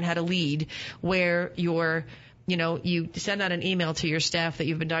want to learn how to lead where you send out an email to your staff that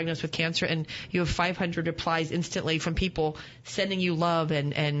you've been diagnosed with cancer and you have 500 replies instantly from people sending you love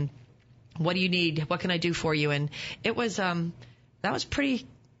and what do you need? What can I do for you? And it was, that was pretty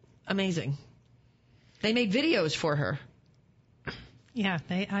amazing. They made videos for her. Yeah,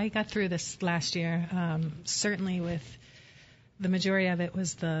 I got through this last year, certainly with the majority of it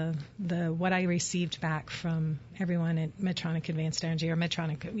was the what I received back from everyone at Medtronic Advanced Energy, or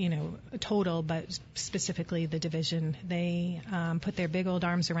Medtronic, total, but specifically the division. They put their big old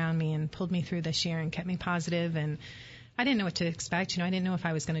arms around me and pulled me through this year and kept me positive. And I didn't know what to expect. I didn't know if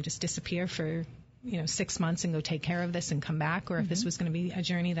I was going to just disappear for 6 months and go take care of this and come back, or if this was going to be a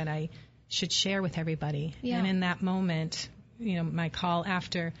journey that I should share with everybody. Yeah. And in that moment, my call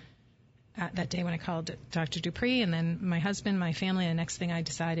after. That day when I called Dr. Dupree and then my husband, my family, the next thing I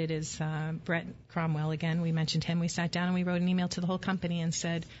decided is Brett Cromwell again. We mentioned him. We sat down and we wrote an email to the whole company and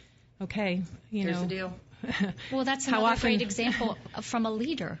said, okay, here's the deal. Well, that's another great example from a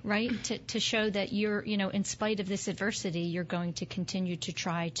leader, right? To show that you're, in spite of this adversity, you're going to continue to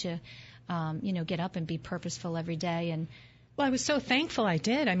try to, get up and be purposeful every day. And well, I was so thankful I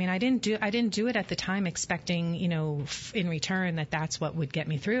did. I mean, I didn't do it at the time expecting, in return that's what would get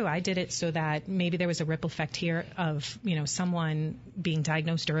me through. I did it so that maybe there was a ripple effect here of, someone being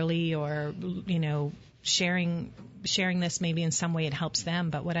diagnosed early or, sharing this, maybe in some way it helps them.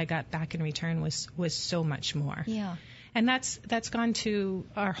 But what I got back in return was so much more. Yeah. And that's gone to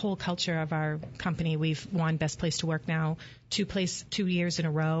our whole culture of our company. We've won Best Place to Work now 2 years in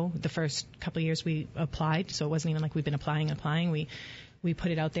a row. The first couple of years we applied, so it wasn't even like we've been applying. We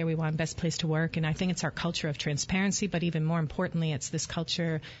put it out there. We won Best Place to Work, and I think it's our culture of transparency, but even more importantly, it's this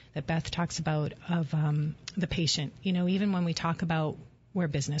culture that Beth talks about of the patient. Even when we talk about we're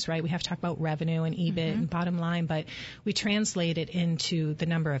business, right? We have to talk about revenue and EBIT and bottom line, but we translate it into the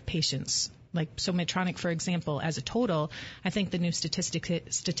number of patients. So Medtronic, for example, as a total, I think the new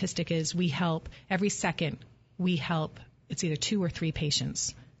statistic is we help every second. It's either 2 or 3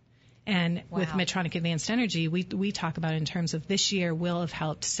 patients. And with Medtronic Advanced Energy, we talk about in terms of this year we'll have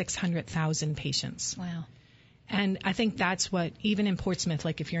helped 600,000 patients. Wow. And I think that's what, even in Portsmouth,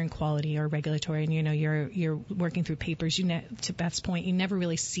 like if you're in quality or regulatory and you're working through papers, to Beth's point, you never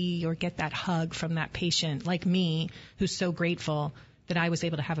really see or get that hug from that patient like me, who's so grateful that I was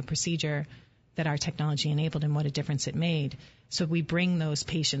able to have a procedure that our technology enabled and what a difference it made. So we bring those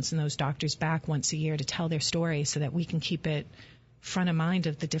patients and those doctors back once a year to tell their story so that we can keep it front of mind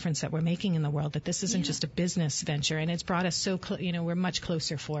of the difference that we're making in the world, that this isn't just a business venture, and it's brought us so we're much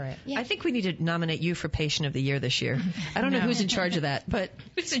closer for it. I think we need to nominate you for Patient of the Year this year. I don't know who's in charge of that, but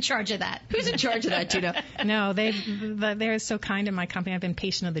who's in charge of that? Who's in charge of that, Gina? No, they're so kind in my company. I've been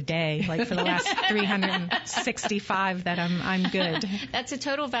Patient of the Day, like for the last 365 that I'm good. That's a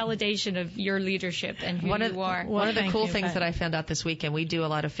total validation of your leadership and who you are. One of the cool things that I found out this weekend, we do a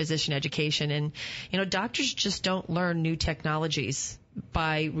lot of physician education, and doctors just don't learn new technologies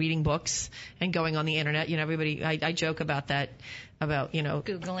by reading books and going on the internet. Everybody, I joke about that, about,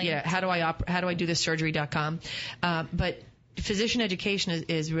 Googling. Yeah, how do I do this surgery.com. But physician education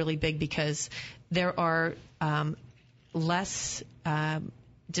is really big because there are less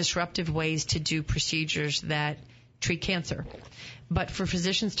disruptive ways to do procedures that treat cancer. But for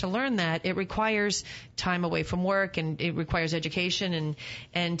physicians to learn that, it requires time away from work, and it requires education.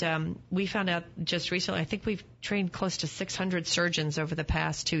 And we found out just recently, I think we've trained close to 600 surgeons over the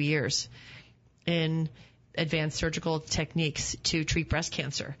past 2 years in advanced surgical techniques to treat breast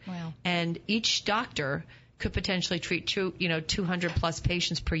cancer. Wow. And each doctor could potentially treat 200 plus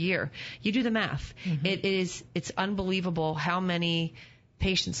patients per year. You do the math. Mm-hmm. It's unbelievable how many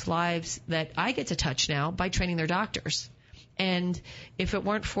patients' lives that I get to touch now by training their doctors. And if it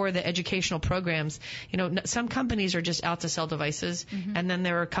weren't for the educational programs, some companies are just out to sell devices, and then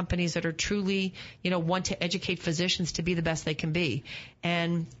there are companies that are truly, want to educate physicians to be the best they can be.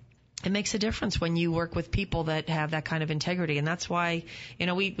 And it makes a difference when you work with people that have that kind of integrity. And that's why,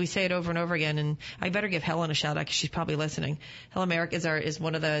 we say it over and over again. And I better give Helen a shout out because she's probably listening. Helen Merrick is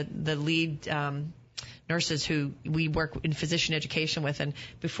one of the lead nurses who we work in physician education with. And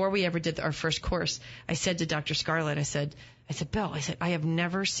before we ever did our first course, I said to Dr. Scarlett, I said, Bill, I have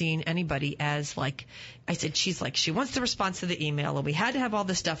never seen anybody she wants the response to the email, and we had to have all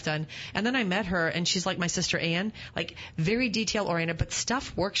this stuff done. And then I met her, and she's like my sister Ann, like very detail oriented, but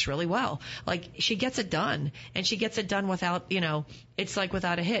stuff works really well. Like she gets it done, and she gets it done without, it's like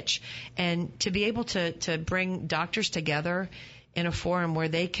without a hitch. And to be able to bring doctors together in a forum where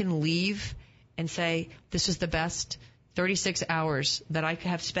they can leave and say, this is the best 36 hours that I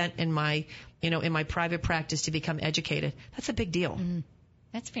have spent in my private practice to become educated. That's a big deal. Mm-hmm.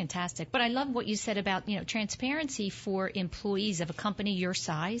 That's fantastic. But I love what you said about, transparency for employees of a company your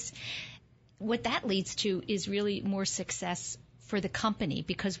size. What that leads to is really more success for the company,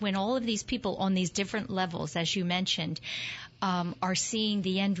 because when all of these people on these different levels, as you mentioned, are seeing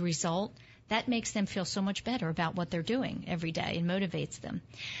the end result, that makes them feel so much better about what they're doing every day and motivates them.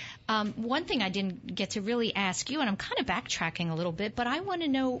 One thing I didn't get to really ask you, and I'm kind of backtracking a little bit, but I want to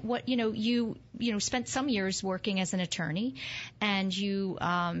know what, you spent some years working as an attorney, and you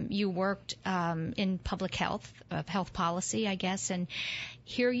worked in public health policy, I guess, and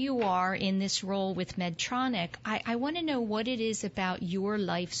here you are in this role with Medtronic. I want to know what it is about your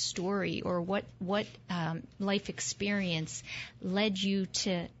life story, or what life experience led you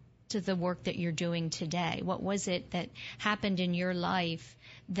to the work that you're doing today. What was it that happened in your life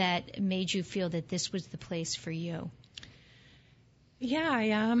that made you feel that this was the place for you?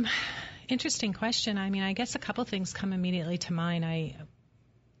 Yeah, interesting question. I mean, I guess a couple things come immediately to mind.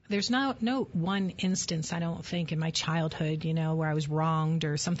 There's no one instance, I don't think, in my childhood, where I was wronged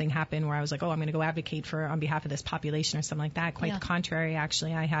or something happened where I was like, I'm going to go advocate on behalf of this population or something like that. Quite the contrary,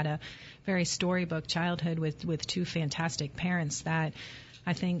 actually. I had a very storybook childhood with two fantastic parents that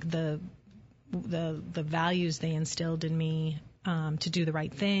I think the values they instilled in me, to do the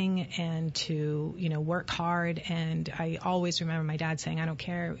right thing and to, work hard. And I always remember my dad saying, I don't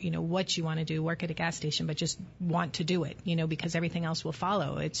care, what you want to do, work at a gas station, but just want to do it, because everything else will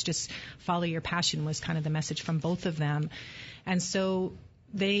follow. It's just follow your passion was kind of the message from both of them. And so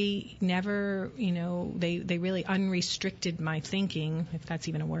they never, they really unrestricted my thinking, if that's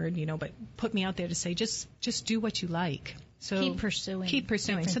even a word, but put me out there to say, just do what you like. So keep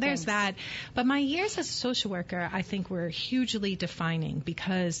pursuing. So there's that. But my years as a social worker, I think, were hugely defining,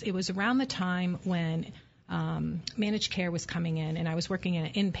 because it was around the time when managed care was coming in, and I was working in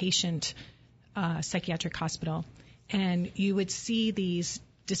an inpatient psychiatric hospital, and you would see these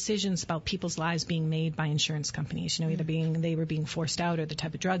decisions about people's lives being made by insurance companies, either they were being forced out, or the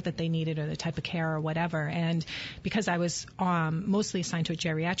type of drug that they needed, or the type of care, or whatever. And because I was mostly assigned to a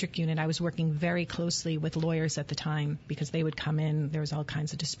geriatric unit, I was working very closely with lawyers at the time, because they would come in, there was all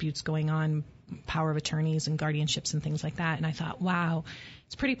kinds of disputes going on, power of attorneys and guardianships and things like that. And I thought, wow,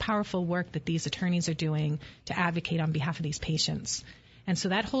 it's pretty powerful work that these attorneys are doing to advocate on behalf of these patients. And so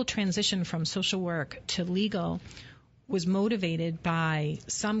that whole transition from social work to legal was motivated by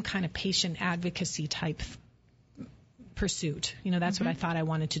some kind of patient advocacy type pursuit. That's what I thought I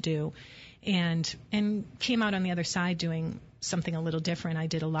wanted to do. And came out on the other side doing something a little different. I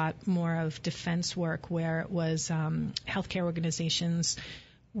did a lot more of defense work where it was healthcare organizations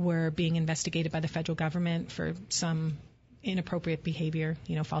were being investigated by the federal government for some inappropriate behavior,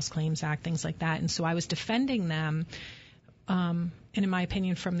 False Claims Act, things like that. And so I was defending them, and in my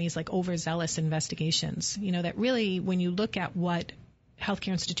opinion, from these like overzealous investigations, that really, when you look at what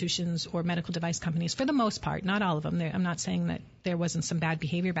healthcare institutions or medical device companies, for the most part, not all of them, I'm not saying that there wasn't some bad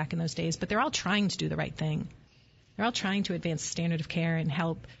behavior back in those days, but they're all trying to do the right thing. They're all trying to advance the standard of care and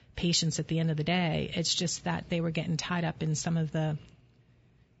help patients at the end of the day. It's just that they were getting tied up in some of the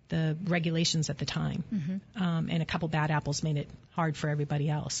regulations at the time. And a couple bad apples made it hard for everybody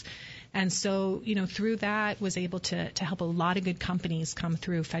else. And so, through that, was able to help a lot of good companies come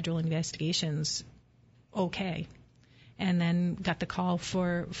through federal investigations okay. And then got the call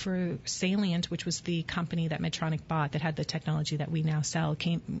for Salient, which was the company that Medtronic bought that had the technology that we now sell.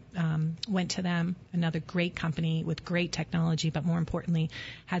 Went to them, another great company with great technology, but more importantly,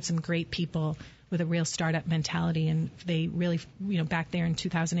 had some great people with a real startup mentality. And they really, back there in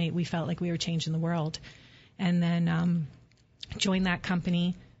 2008, we felt like we were changing the world. And then joined that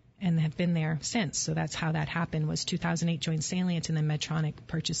company and have been there since. So that's how that happened, was 2008 joined Salient, and then Medtronic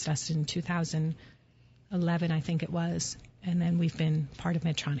purchased us in 2011, I think it was. And then we've been part of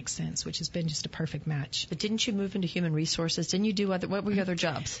Medtronic since, which has been just a perfect match. But didn't you move into human resources? Didn't you do what were your other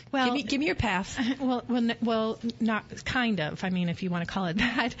jobs? Well, give me your path. Well, not kind of. I mean, if you want to call it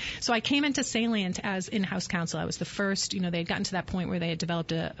that. So I came into Salient as in-house counsel. I was the first. They had gotten to that point where they had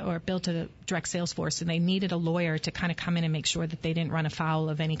developed built a direct sales force, and they needed a lawyer to kind of come in and make sure that they didn't run afoul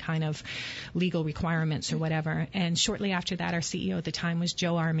of any kind of legal requirements or whatever. And shortly after that, our CEO at the time was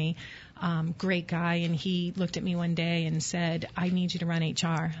Joe Army. Great guy, and he looked at me one day and said, "I need you to run HR."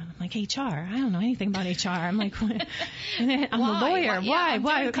 I'm like, HR? I don't know anything about HR. I'm like, what? I'm a lawyer. Why?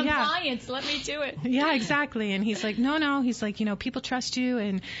 Doing compliance. Let me do it. Yeah, exactly. And he's like, no. He's like, people trust you,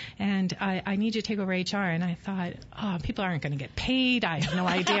 and I need you to take over HR. And I thought, people aren't going to get paid. I have no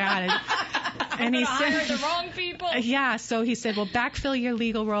idea how to. And he said, hire the wrong people. Yeah. So he said, well, backfill your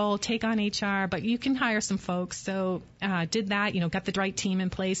legal role, take on HR, but you can hire some folks. So did that. Got the right team in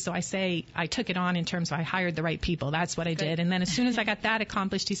place. So I took it on in terms of I hired the right people. That's what I did. And then as soon as I got that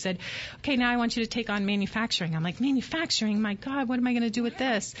accomplished, he said, okay, now I want you to take on manufacturing. I'm like, manufacturing? My God, what am I going to do with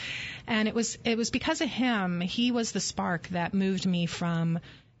this? And it was because of him. He was the spark that moved me from,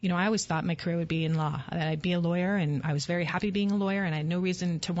 I always thought my career would be in law, that I'd be a lawyer, and I was very happy being a lawyer, and I had no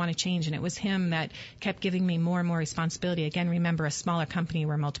reason to want to change. And it was him that kept giving me more and more responsibility. Again, remember, a smaller company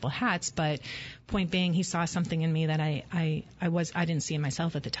wear multiple hats, but point being, he saw something in me that I didn't see in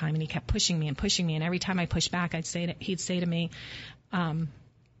myself at the time, and he kept pushing me. And every time I pushed back, he'd say to me,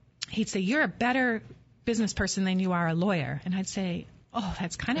 you're a better business person than you are a lawyer. And I'd say, oh,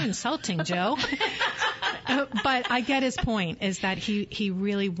 that's kind of insulting, Joe. But I get his point, is that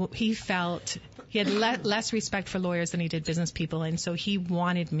he felt he had less respect for lawyers than he did business people, and so he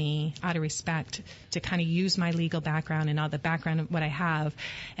wanted me, out of respect, to kind of use my legal background and all the background of what I have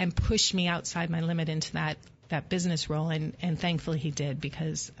and push me outside my limit into that business role, and thankfully he did,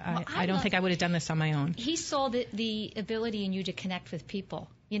 because I don't think I would have done this on my own. He saw the ability in you to connect with people.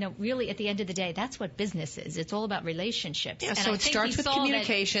 Really, at the end of the day, that's what business is. It's all about relationships. Yeah, and so it starts with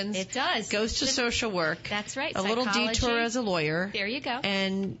communications. It does. Goes to social work. That's right. A little detour as a lawyer. There you go.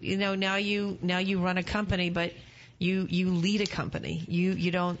 And now you run a company, but you lead a company.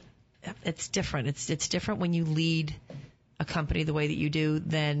 You don't. It's different. It's different when you lead a company the way that you do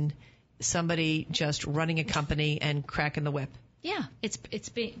than somebody just running a company and cracking the whip. Yeah, it's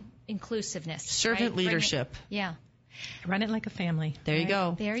inclusiveness. Servant leadership. Yeah. Run it like a family. There you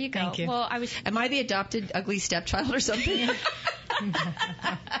go. There you go. Thank you. Well, Am I the adopted ugly stepchild or something?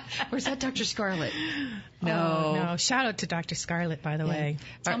 Where's that Dr. Scarlett? No. Shout out to Dr. Scarlett, by the way.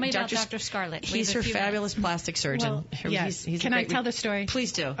 Tell me about Dr. Scarlett. He's her fabulous plastic surgeon. Well, yes. Can I tell the story?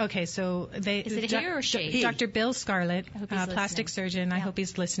 Please do. Okay, so is it he or she? Dr. Bill Scarlett, plastic surgeon. Yeah. I hope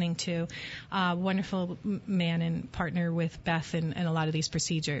he's listening too. Wonderful man and partner with Beth in a lot of these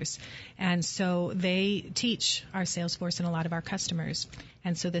procedures. And so they teach our sales force and a lot of our customers.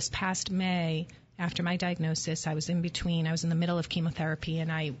 And so this past May, after my diagnosis, I was in the middle of chemotherapy,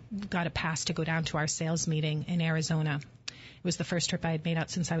 and I got a pass to go down to our sales meeting in Arizona. It was the first trip I had made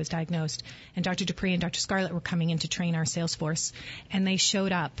out since I was diagnosed. And Dr. Dupree and Dr. Scarlett were coming in to train our sales force, and they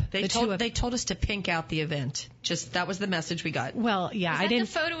showed up. They told us to pink out the event. Just that was the message we got. Well, yeah, I didn't.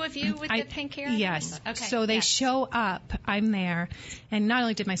 The photo of you with the pink hair. Yes. Okay. So they show up. I'm there, and not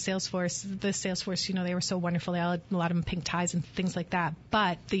only did the sales force, they were so wonderful. They all had a lot of them pink ties and things like that.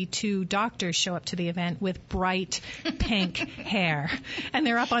 But the two doctors show up to the event with bright pink hair, and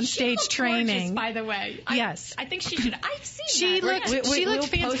they're up on stage training. Gorgeous, by the way. Yes. I think she should. I've seen she that. She looked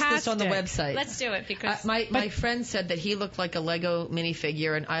fantastic. We'll post this on the website. Let's do it because my friend said that he looked like a Lego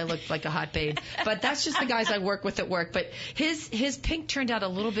minifigure and I looked like a hot babe. But that's just the guys I work with at work. But his pink turned out a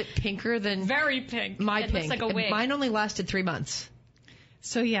little bit pinker than very pink. My it pink. Looks like a wig. Mine only lasted 3 months.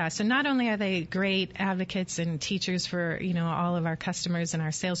 So not only are they great advocates and teachers for, all of our customers and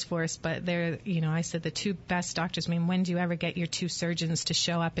our sales force, but they're, I said the two best doctors. I mean, when do you ever get your two surgeons to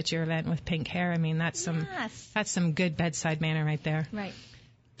show up at your event with pink hair? I mean, that's some good bedside manner right there. Right.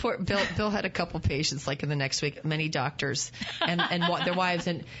 Poor Bill had a couple patients like in the next week, many doctors and their wives,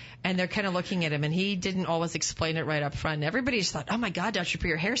 and they're kind of looking at him, and he didn't always explain it right up front. And everybody just thought, oh my God, Dr. Dupree,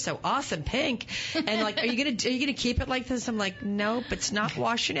 your hair's so awesome, pink. And like, are you gonna keep it like this? I'm like, nope, it's not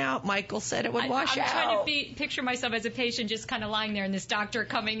washing out. Michael said it would wash out. I'm trying to picture myself as a patient just kind of lying there, and this doctor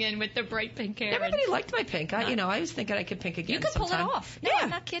coming in with the bright pink hair. Everybody liked my pink. I was thinking I could pink again. You could sometime. pull it off. No, yeah,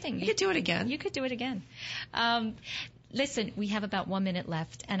 I'm not kidding. You could do it again. You could do it again. Listen, we have about 1 minute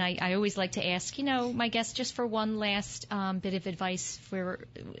left, and I always like to ask, my guests just for one last bit of advice for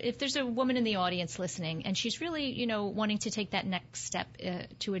if there's a woman in the audience listening and she's really, wanting to take that next step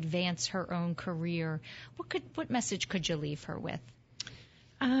to advance her own career. What message could you leave her with?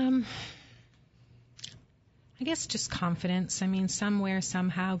 I guess just confidence. I mean, somewhere,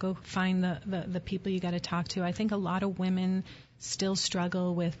 somehow, go find the people you got to talk to. I think a lot of women still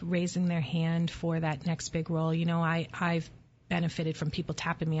struggle with raising their hand for that next big role. I've benefited from people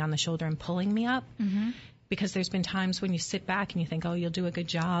tapping me on the shoulder and pulling me up. Mm-hmm. Because there's been times when you sit back and you think, oh, you'll do a good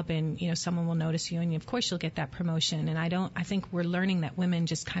job, and someone will notice you, and of course you'll get that promotion. And I think we're learning that women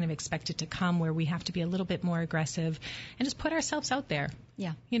just kind of expect it to come, where we have to be a little bit more aggressive and just put ourselves out there.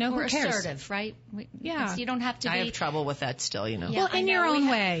 Yeah. Or who cares? Assertive, right? Yeah. You don't have to be. I have trouble with that still, Yeah, well, in your own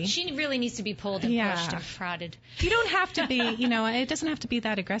way. She really needs to be pulled and pushed and prodded. You don't have to be, it doesn't have to be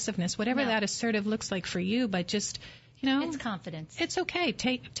that aggressiveness, whatever that assertive looks like for you, but just, it's confidence. It's okay.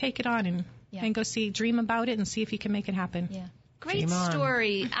 Take it on and go dream about it and see if you can make it happen. Yeah. Great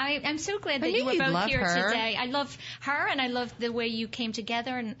story. I'm so glad that you were both here today. I love her, and I love the way you came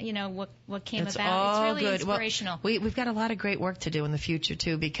together, and what came about. It's really inspirational. Well, we've got a lot of great work to do in the future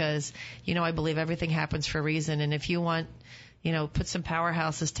too, because I believe everything happens for a reason, and if you want, put some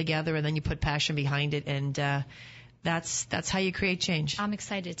powerhouses together, and then you put passion behind it, and that's how you create change. I'm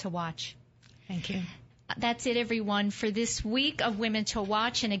excited to watch. Thank you. That's it, everyone, for this week of Women to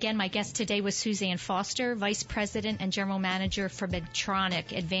Watch. And again, my guest today was Suzanne Foster, Vice President and General Manager for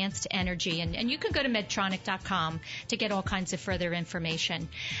Medtronic Advanced Energy. And you can go to Medtronic.com to get all kinds of further information.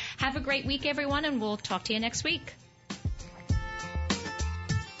 Have a great week, everyone, and we'll talk to you next week.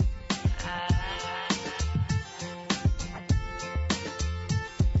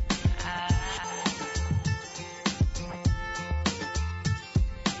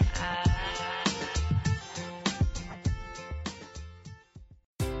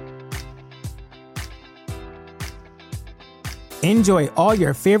 Enjoy all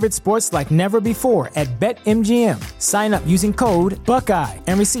your favorite sports like never before at BetMGM. Sign up using code Buckeye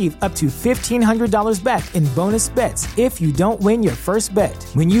and receive up to $1,500 back in bonus bets if you don't win your first bet.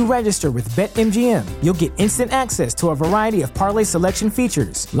 When you register with BetMGM, you'll get instant access to a variety of parlay selection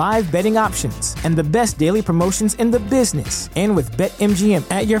features, live betting options, and the best daily promotions in the business. And with BetMGM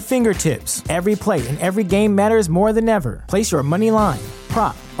at your fingertips, every play and every game matters more than ever. Place your money line,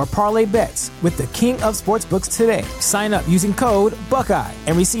 prop, or parlay bets with the king of sportsbooks today. Sign up using code Buckeye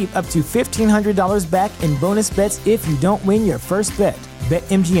and receive up to $1,500 back in bonus bets if you don't win your first bet.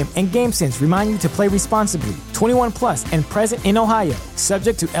 BetMGM and GameSense remind you to play responsibly. 21 plus and present in Ohio,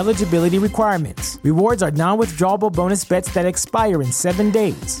 subject to eligibility requirements. Rewards are non-withdrawable bonus bets that expire in 7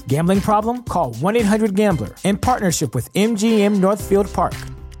 days. Gambling problem? Call 1-800-GAMBLER. In partnership with MGM Northfield Park.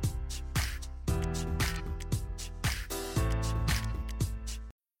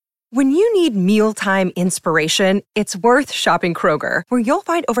 When you need mealtime inspiration, it's worth shopping Kroger, where you'll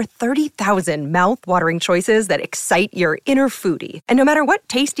find over 30,000 mouth-watering choices that excite your inner foodie. And no matter what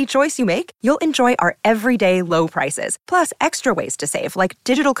tasty choice you make, you'll enjoy our everyday low prices, plus extra ways to save, like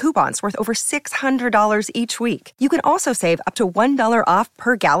digital coupons worth over $600 each week. You can also save up to $1 off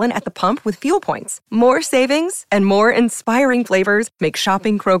per gallon at the pump with fuel points. More savings and more inspiring flavors make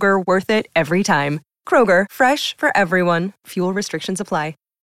shopping Kroger worth it every time. Kroger, fresh for everyone. Fuel restrictions apply.